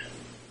these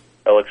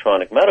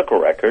electronic medical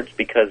records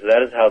because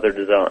that is how they're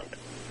designed.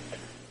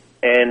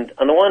 And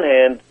on the one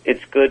hand,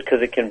 it's good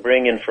because it can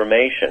bring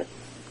information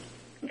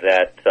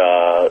that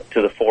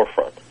to the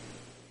forefront.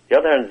 The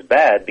other hand is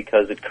bad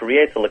because it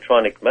creates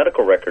electronic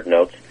medical record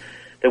notes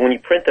that when you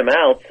print them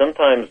out,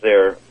 sometimes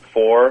they're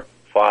 4,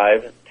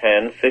 5,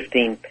 10,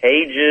 15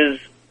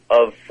 pages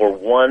for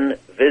one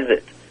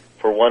visit,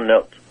 for one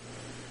note.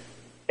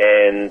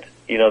 And,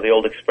 you know, the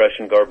old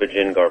expression, garbage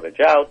in, garbage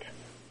out.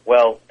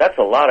 Well, that's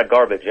a lot of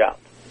garbage out.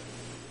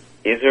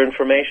 Is there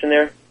information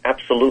there?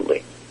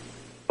 Absolutely.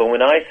 But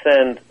when I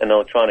send an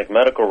electronic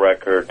medical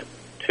record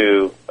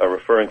to a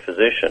referring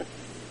physician,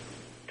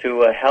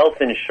 to a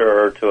health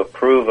insurer to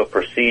approve a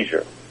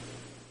procedure,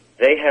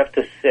 they have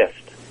to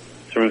sift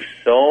through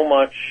so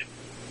much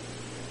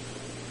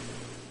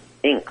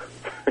ink,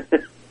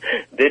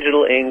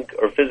 digital ink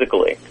or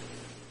physical ink,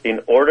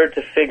 in order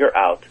to figure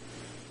out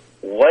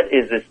what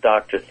is this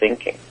doctor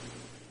thinking?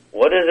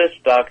 What is this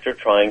doctor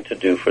trying to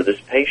do for this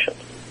patient?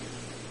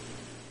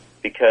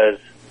 Because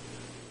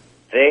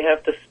they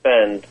have to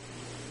spend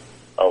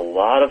a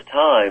lot of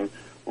time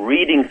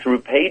reading through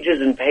pages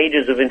and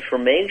pages of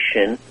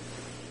information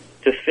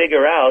to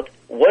figure out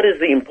what is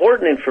the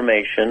important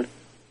information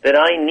that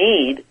I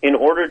need in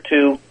order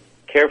to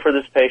care for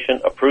this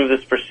patient, approve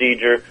this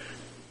procedure,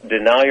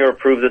 deny or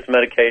approve this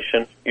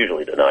medication,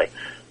 usually deny.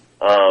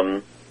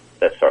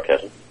 That's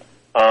sarcasm.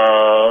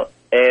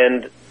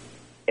 And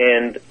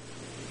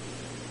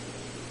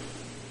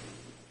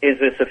is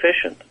this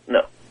efficient?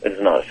 No, it is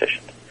not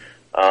efficient.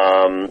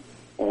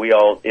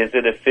 Is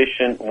it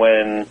efficient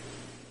when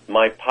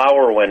my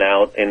power went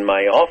out in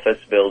my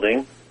office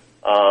building,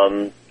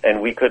 and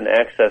we couldn't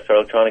access our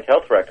electronic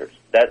health records?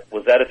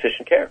 Was that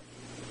efficient care?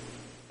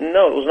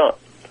 No, it was not.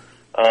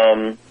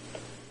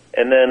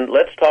 And then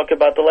let's talk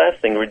about the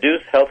last thing,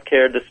 reduce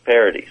healthcare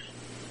disparities.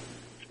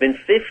 It's been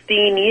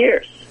 15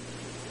 years.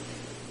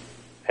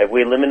 Have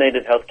we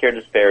eliminated healthcare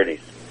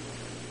disparities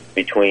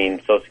between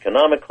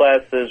socioeconomic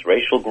classes,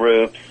 racial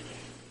groups?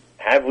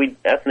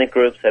 Ethnic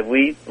groups? Have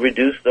we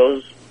reduced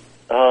those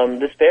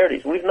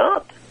disparities? We've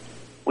not.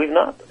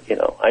 You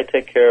know, I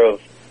take care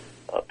of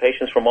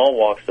patients from all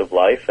walks of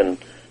life and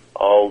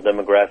all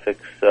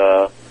demographics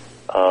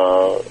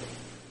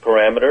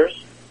parameters.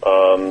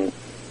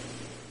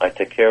 I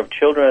take care of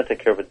children. I take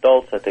care of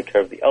adults. I take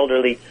care of the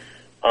elderly.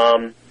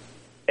 And,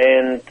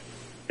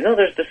 you know,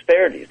 there's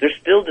disparities. There's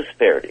still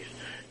disparities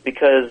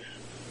because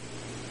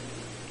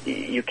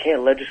you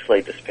can't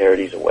legislate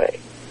disparities away.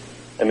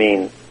 I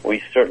mean,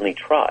 we certainly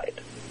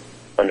tried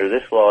under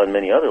this law and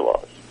many other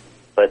laws,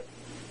 but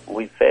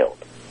we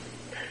failed.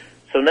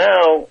 So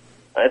now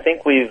I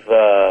think we've,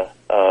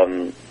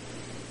 and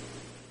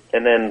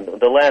then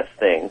the last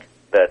thing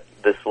that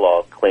this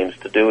law claims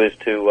to do is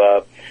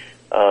to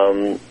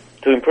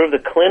improve the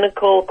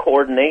clinical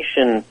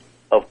coordination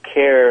of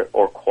care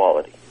or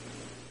quality.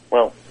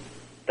 Well,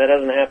 that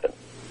hasn't happened.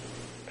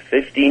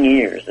 15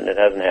 years and it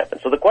hasn't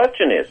happened. So the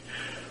question is,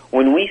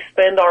 when we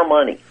spend our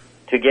money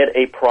to get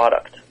a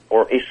product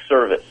or a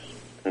service,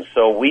 and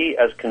so we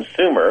as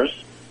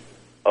consumers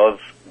of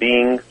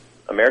being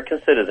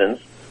American citizens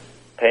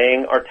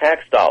paying our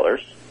tax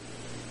dollars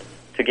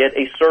to get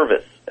a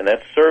service, and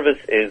that service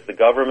is the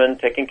government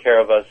taking care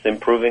of us,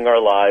 improving our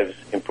lives,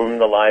 improving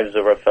the lives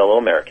of our fellow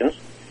Americans.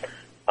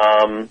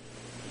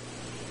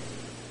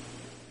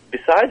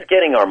 Besides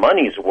getting our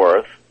money's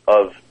worth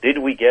of did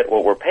we get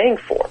what we're paying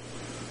for,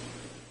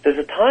 there's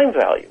a time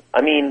value.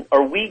 I mean,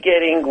 are we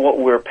getting what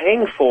we're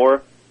paying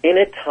for in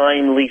a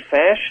timely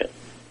fashion?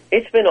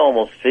 It's been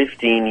almost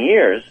 15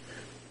 years,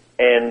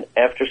 and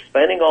after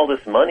spending all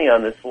this money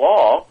on this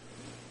law,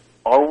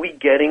 are we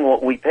getting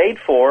what we paid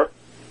for,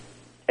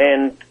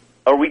 and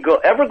are we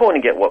ever going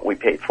to get what we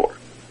paid for?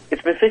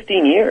 It's been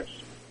 15 years.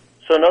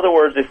 So in other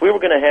words, if we were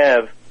going to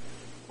have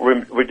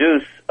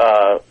reduce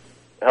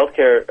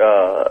healthcare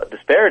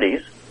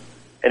disparities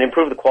and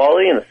improve the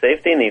quality and the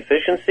safety and the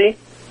efficiency,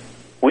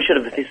 we should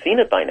have seen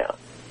it by now.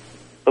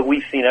 But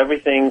we've seen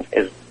everything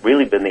has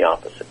really been the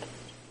opposite.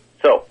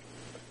 So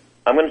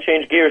I'm going to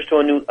change gears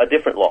to a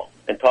different law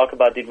and talk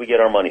about did we get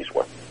our money's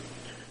worth.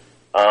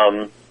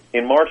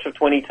 In March of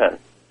 2010,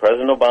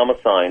 President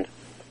Obama signed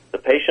the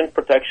Patient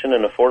Protection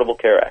and Affordable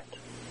Care Act.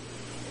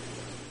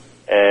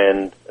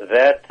 And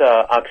that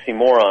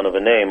oxymoron of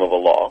a name of a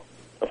law,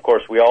 of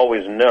course, we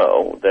always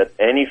know that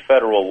any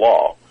federal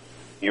law,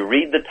 you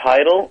read the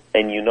title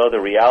and you know the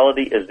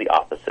reality is the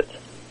opposite.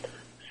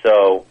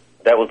 So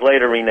that was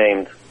later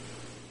renamed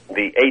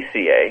the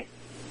ACA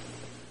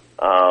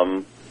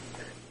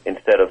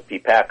instead of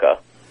PPACA.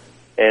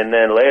 And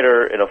then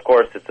later, and of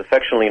course, it's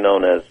affectionately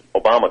known as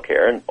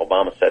Obamacare, and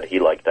Obama said he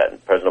liked that,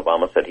 and President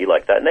Obama said he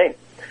liked that name.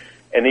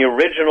 And the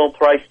original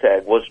price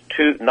tag was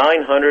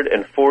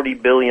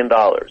 $940 billion.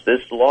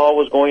 This law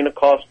was going to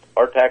cost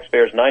our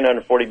taxpayers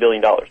 $940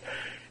 billion.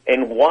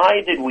 And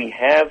why did we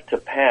have to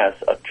pass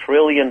a $1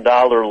 trillion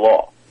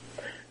law?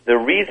 The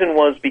reason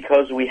was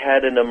because we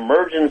had an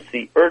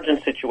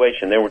urgent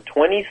situation. There were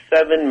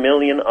 27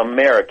 million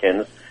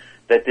Americans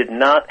that did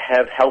not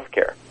have health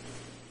care.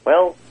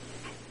 Well,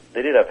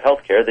 they did have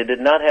health care. They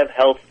did not have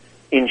health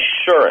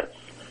insurance.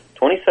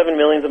 27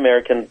 million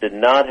Americans did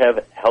not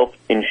have health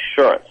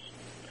insurance.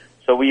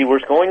 So we were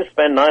going to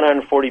spend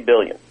 $940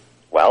 billion.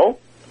 Well,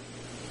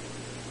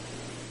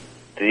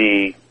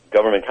 the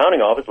government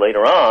accounting office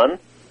later on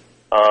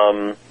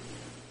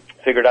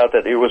figured out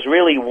that it was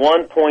really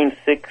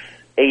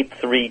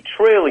 $1.683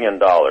 trillion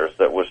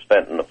that was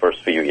spent in the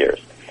first few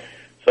years.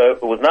 So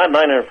it was not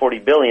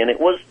 $940 billion, it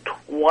was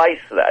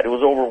twice that. It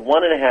was over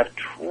 $1.5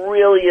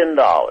 trillion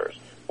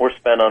were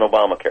spent on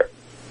Obamacare.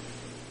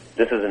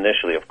 This is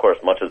initially, of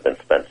course, much has been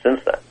spent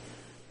since then.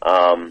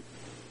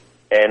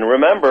 And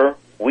remember,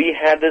 we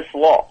had this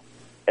law,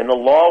 and the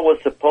law was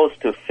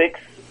supposed to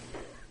fix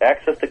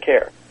access to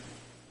care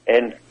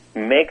and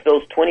make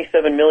those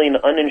 27 million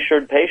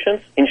uninsured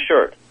patients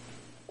insured.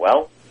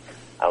 Well,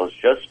 I was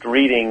just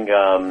reading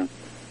the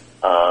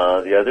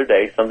other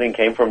day, something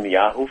came from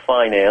Yahoo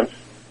Finance.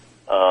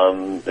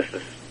 This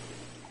is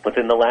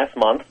within the last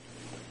month,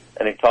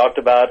 and it talked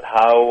about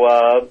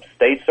how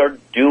states are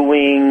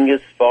doing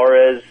as far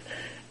as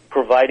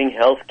providing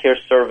health care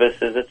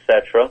services,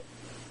 etc.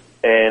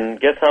 And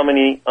guess how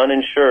many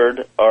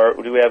uninsured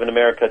do we have in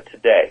America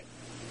today?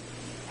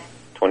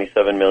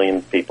 27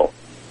 million people.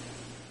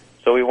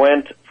 So we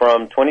went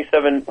from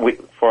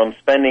from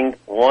spending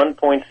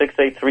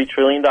 $1.683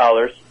 trillion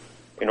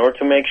in order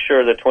to make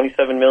sure that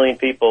 27 million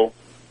people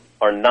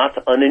are not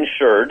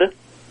uninsured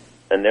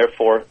and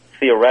therefore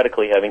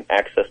theoretically having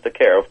access to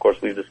care. Of course,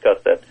 we've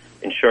discussed that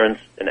insurance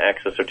and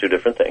access are two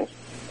different things.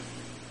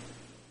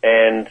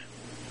 And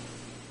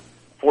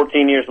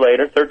 13 years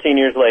later,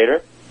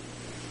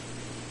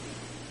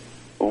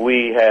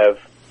 we have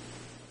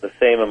the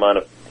same amount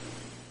of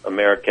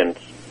Americans,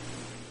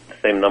 the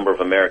same number of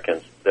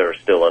Americans that are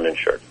still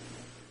uninsured.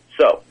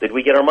 So, did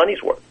we get our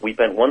money's worth? We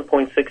spent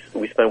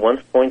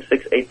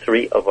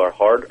 1.683 of our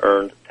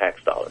hard-earned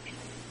tax dollars.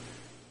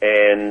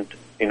 And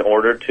in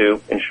order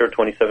to insure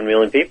 27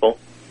 million people,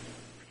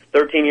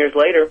 13 years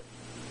later,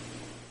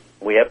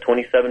 we have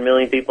 27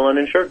 million people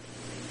uninsured.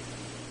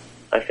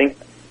 I think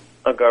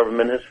our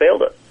government has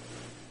failed us.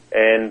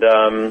 And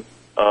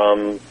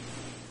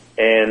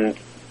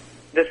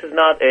this is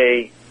not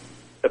a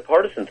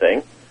partisan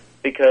thing,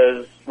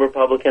 because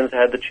Republicans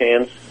had the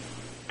chance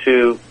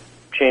to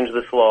change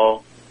this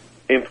law,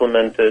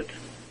 implement it.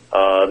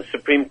 The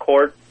Supreme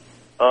Court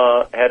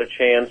had a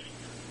chance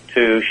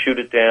to shoot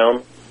it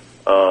down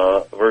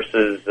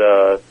versus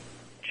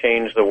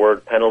change the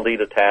word penalty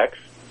to tax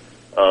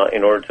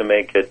in order to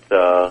make it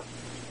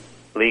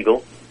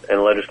legal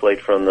and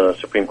legislate from the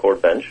Supreme Court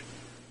bench.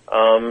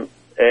 So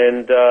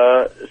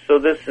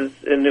this is,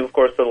 and of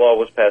course the law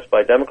was passed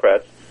by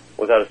Democrats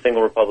without a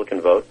single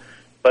Republican vote.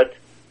 But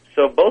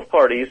so both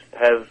parties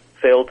have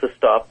failed to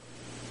stop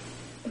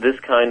this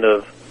kind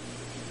of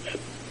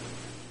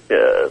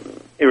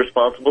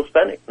irresponsible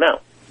spending. Now,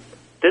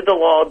 did the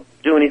law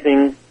do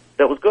anything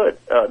that was good?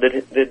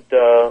 Did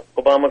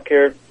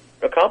Obamacare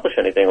accomplish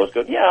anything that was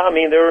good? Yeah, I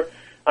mean,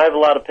 I have a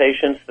lot of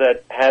patients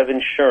that have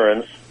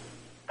insurance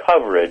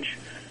coverage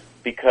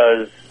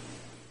because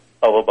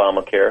of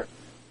Obamacare.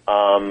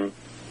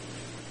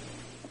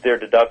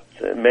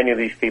 Many of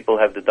these people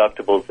have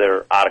deductibles that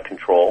are out of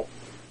control.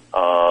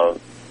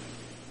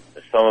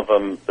 Some of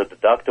them, the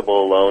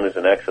deductible alone is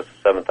in excess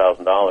of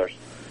 $7,000.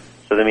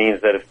 So that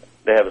means that if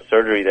they have a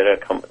surgery,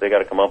 they got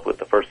to come up with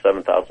the first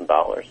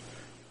 $7,000.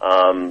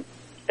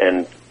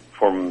 And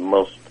for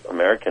most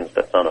Americans,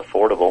 that's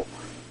unaffordable.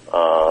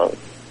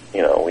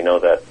 We know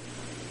that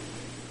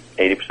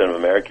 80% of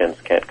Americans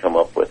can't come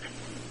up with,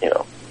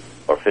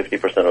 or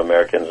 50% of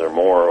Americans or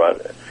more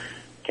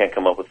can't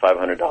come up with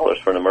 $500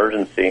 for an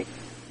emergency,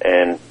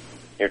 and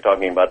you're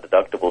talking about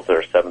deductibles that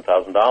are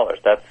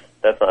 $7,000.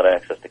 That's not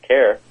access to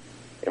care.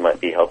 It might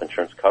be health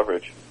insurance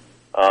coverage.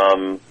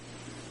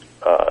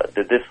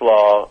 Did this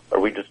law, are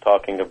we just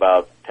talking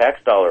about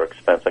tax dollar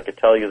expense? I could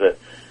tell you that,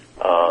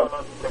 all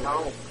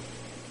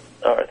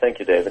right, thank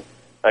you, David.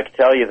 I could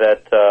tell you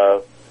that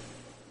the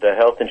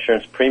health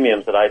insurance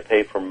premiums that I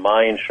pay for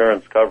my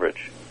insurance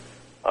coverage,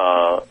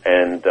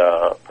 and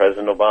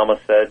President Obama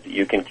said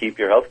you can keep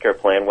your health care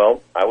plan.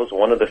 Well, I was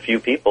one of the few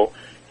people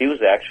he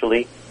was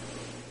actually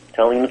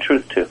telling the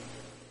truth to.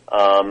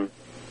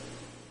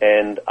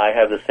 And I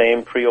have the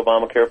same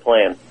pre-Obamacare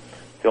plan.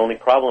 The only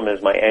problem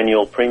is my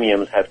annual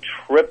premiums have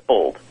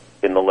tripled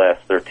in the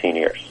last 13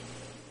 years.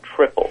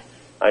 Tripled.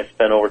 I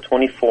spend over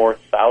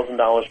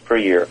 $24,000 per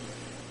year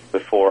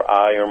before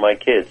I or my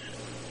kids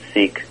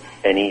seek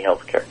any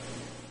health care,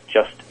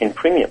 just in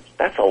premiums.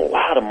 That's a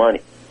lot of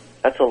money.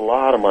 That's a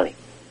lot of money.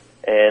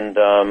 And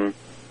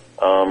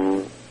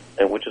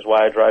which is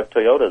why I drive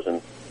Toyotas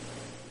and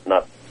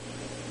not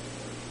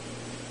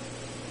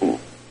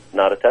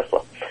a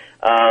Tesla.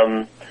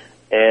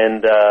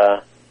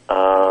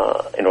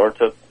 In order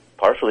to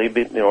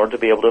in order to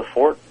be able to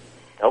afford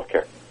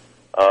healthcare.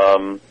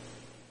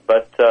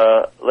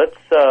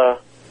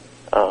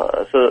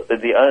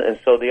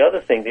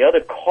 The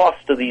other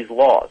cost of these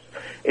laws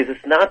is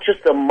it's not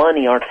just the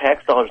money, our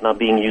tax dollars not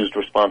being used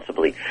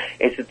responsibly.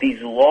 It's that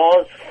these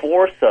laws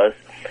force us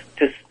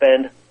to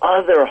spend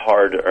other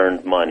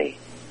hard-earned money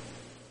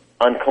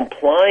on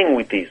complying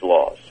with these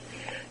laws,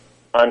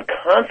 on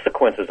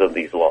consequences of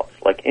these laws,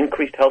 like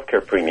increased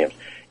healthcare premiums,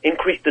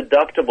 increased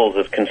deductibles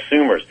as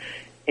consumers,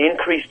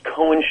 increased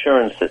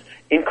coinsurances,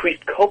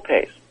 increased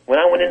copays. When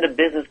I went into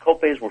business,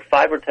 copays were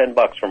 $5 or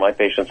 $10 for my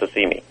patients to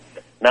see me.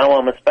 Now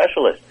I'm a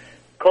specialist.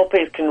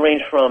 Copays can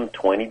range from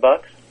 $20,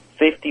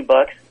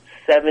 $50,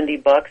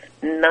 $70,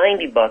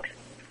 $90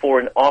 for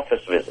an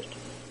office visit.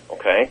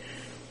 Okay?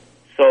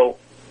 So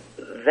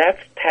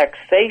that's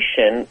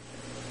taxation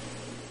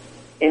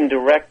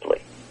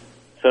indirectly.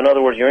 So in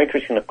other words, you're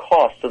increasing the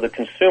cost to the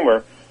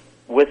consumer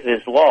with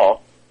this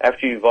law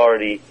after the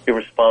government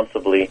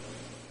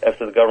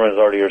has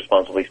already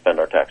irresponsibly spent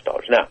our tax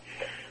dollars. Now,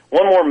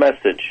 one more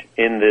message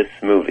in this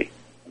movie.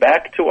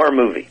 Back to our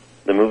movie.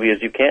 The movie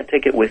is You Can't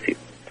Take It With You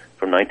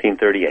from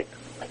 1938.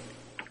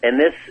 And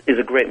this is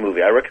a great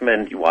movie. I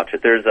recommend you watch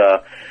it. There's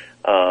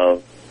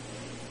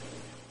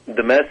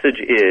the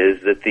message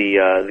is that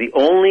the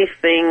only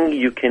thing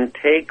you can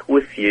take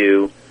with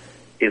you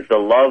is the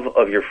love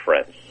of your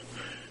friends.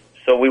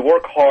 So we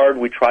work hard,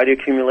 we try to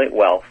accumulate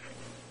wealth,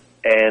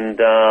 and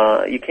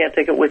you can't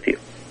take it with you.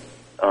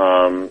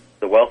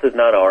 The wealth is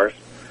not ours.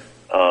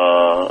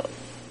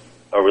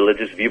 A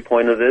religious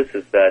viewpoint of this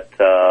is that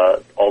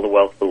all the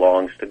wealth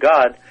belongs to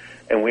God,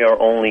 and we are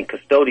only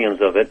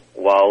custodians of it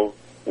while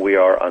we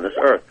are on this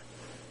earth.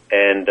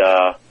 And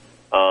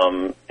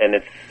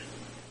it's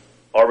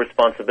our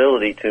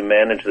responsibility to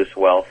manage this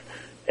wealth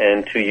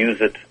and to use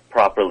it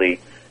properly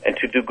and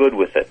to do good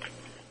with it.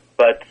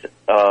 But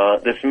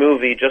this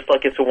movie, just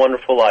like It's a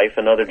Wonderful Life,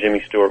 another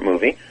Jimmy Stewart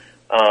movie,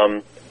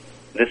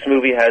 this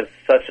movie has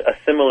such a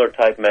similar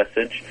type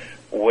message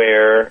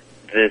where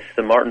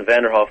the Martin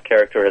Vanderhoff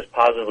character has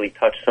positively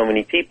touched so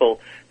many people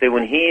that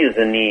when he is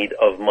in need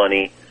of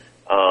money,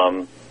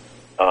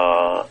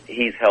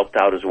 he's helped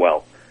out as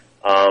well.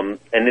 And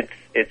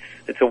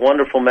it's a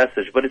wonderful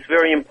message, but it's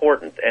very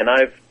important. And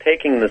I've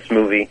taken this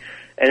movie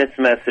and its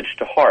message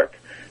to heart.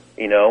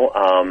 You know,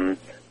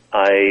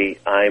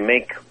 I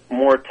make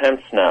more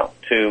attempts now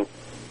to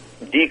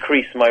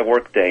decrease my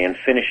workday and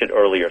finish it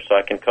earlier so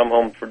I can come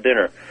home for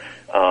dinner,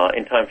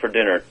 in time for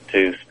dinner,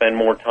 to spend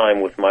more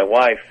time with my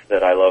wife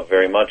that I love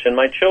very much and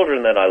my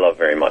children that I love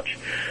very much.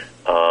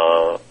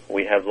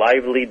 We have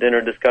lively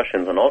dinner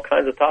discussions on all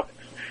kinds of topics.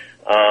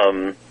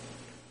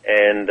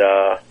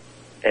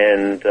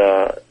 And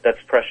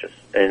that's precious.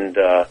 And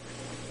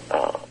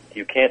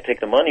you can't take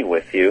the money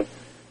with you,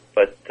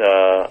 but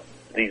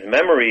these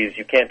memories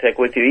you can't take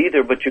with you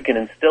either, but you can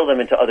instill them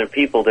into other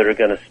people that are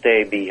going to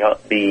stay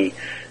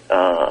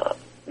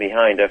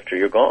behind after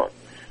you're gone.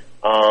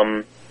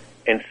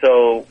 And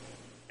so,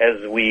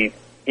 as we,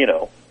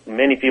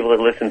 many people that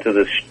listen to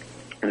this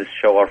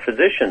show are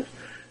physicians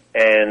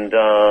and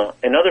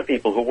other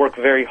people who work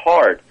very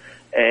hard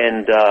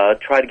and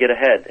try to get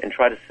ahead and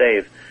try to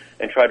save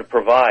and try to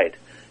provide.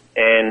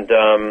 And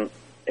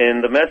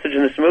the message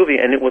in this movie,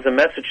 and it was a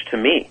message to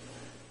me,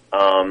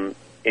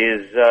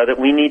 is that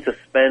we need to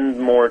spend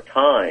more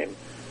time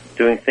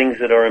doing things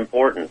that are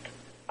important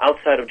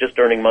outside of just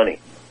earning money.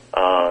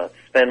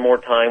 Spend more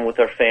time with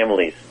our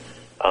families,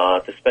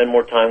 to spend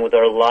more time with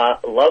our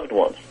loved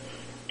ones,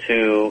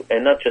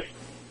 and not just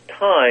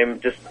time,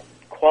 just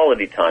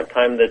quality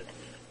time that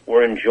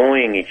we're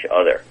enjoying each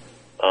other.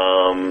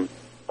 I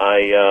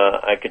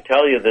could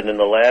tell you that in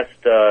the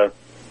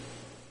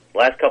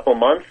last couple of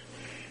months,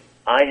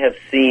 I have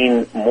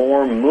seen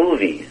more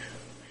movies,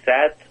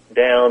 sat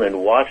down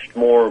and watched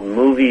more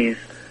movies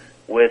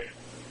with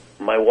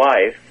my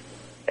wife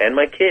and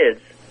my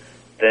kids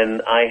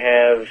than I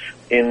have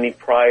in the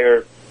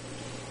prior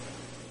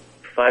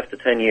 5 to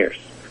 10 years.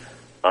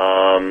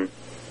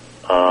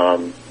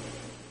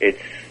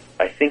 It's,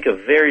 I think, a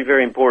very,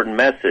 very important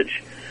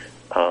message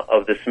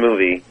of this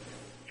movie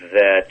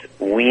that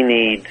we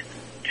need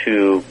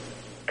to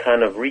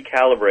kind of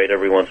recalibrate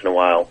every once in a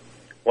while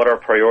what our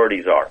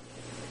priorities are.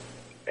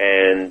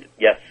 And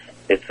yes,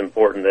 it's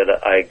important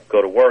that I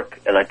go to work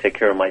and I take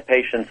care of my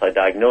patients. I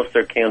diagnose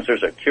their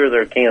cancers. I cure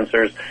their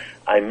cancers.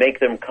 I make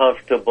them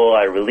comfortable.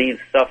 I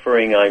relieve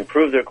suffering. I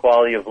improve their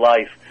quality of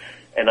life,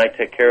 and I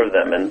take care of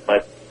them.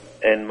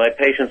 And my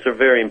patients are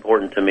very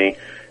important to me,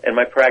 and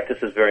my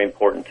practice is very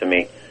important to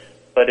me.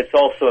 But it's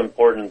also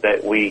important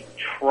that we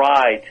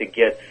try to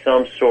get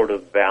some sort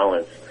of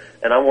balance.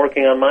 And I'm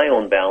working on my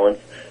own balance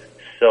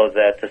so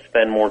that to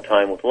spend more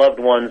time with loved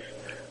ones,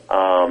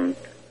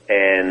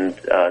 and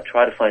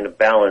try to find a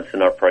balance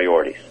in our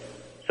priorities.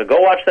 So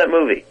go watch that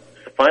movie.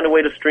 So find a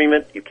way to stream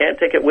it. You Can't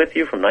Take It With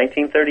You from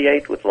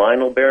 1938 with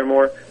Lionel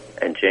Barrymore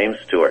and James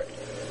Stewart.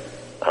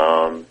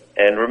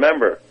 And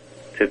remember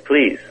to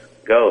please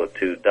go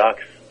to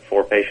Docs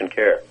for Patient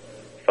Care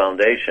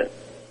Foundation,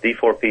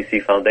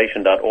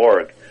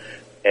 d4pcfoundation.org,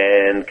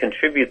 and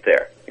contribute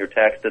there, your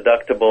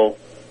tax-deductible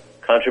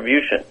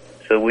contribution,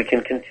 so we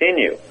can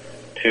continue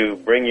to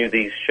bring you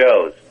these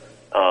shows.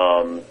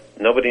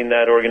 Nobody in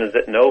that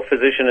no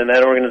physician in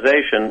that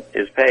organization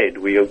is paid.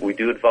 We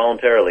do it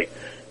voluntarily,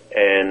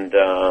 and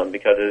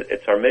because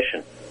it's our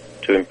mission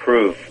to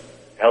improve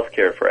health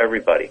care for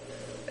everybody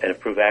and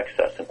improve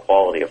access and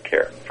quality of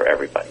care for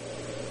everybody.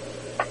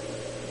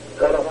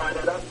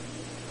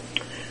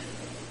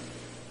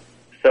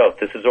 So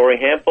this is Ori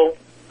Hampel.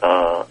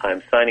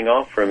 I'm signing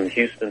off from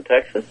Houston,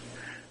 Texas,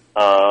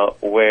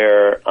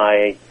 where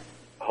I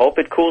hope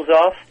it cools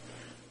off,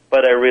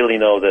 but I really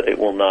know that it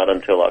will not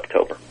until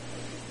October.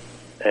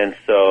 And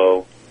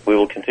so we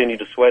will continue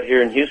to sweat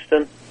here in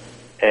Houston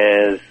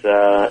as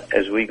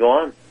we go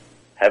on.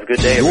 Have a good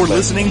day, everybody. You're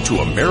listening to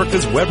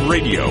America's Web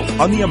Radio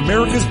on the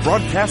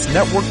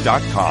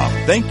AmericasBroadcastNetwork.com.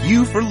 Thank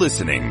you for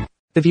listening.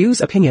 The views,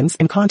 opinions,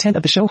 and content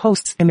of the show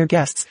hosts and their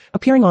guests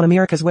appearing on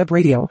America's Web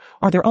Radio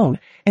are their own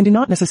and do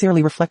not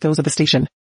necessarily reflect those of the station.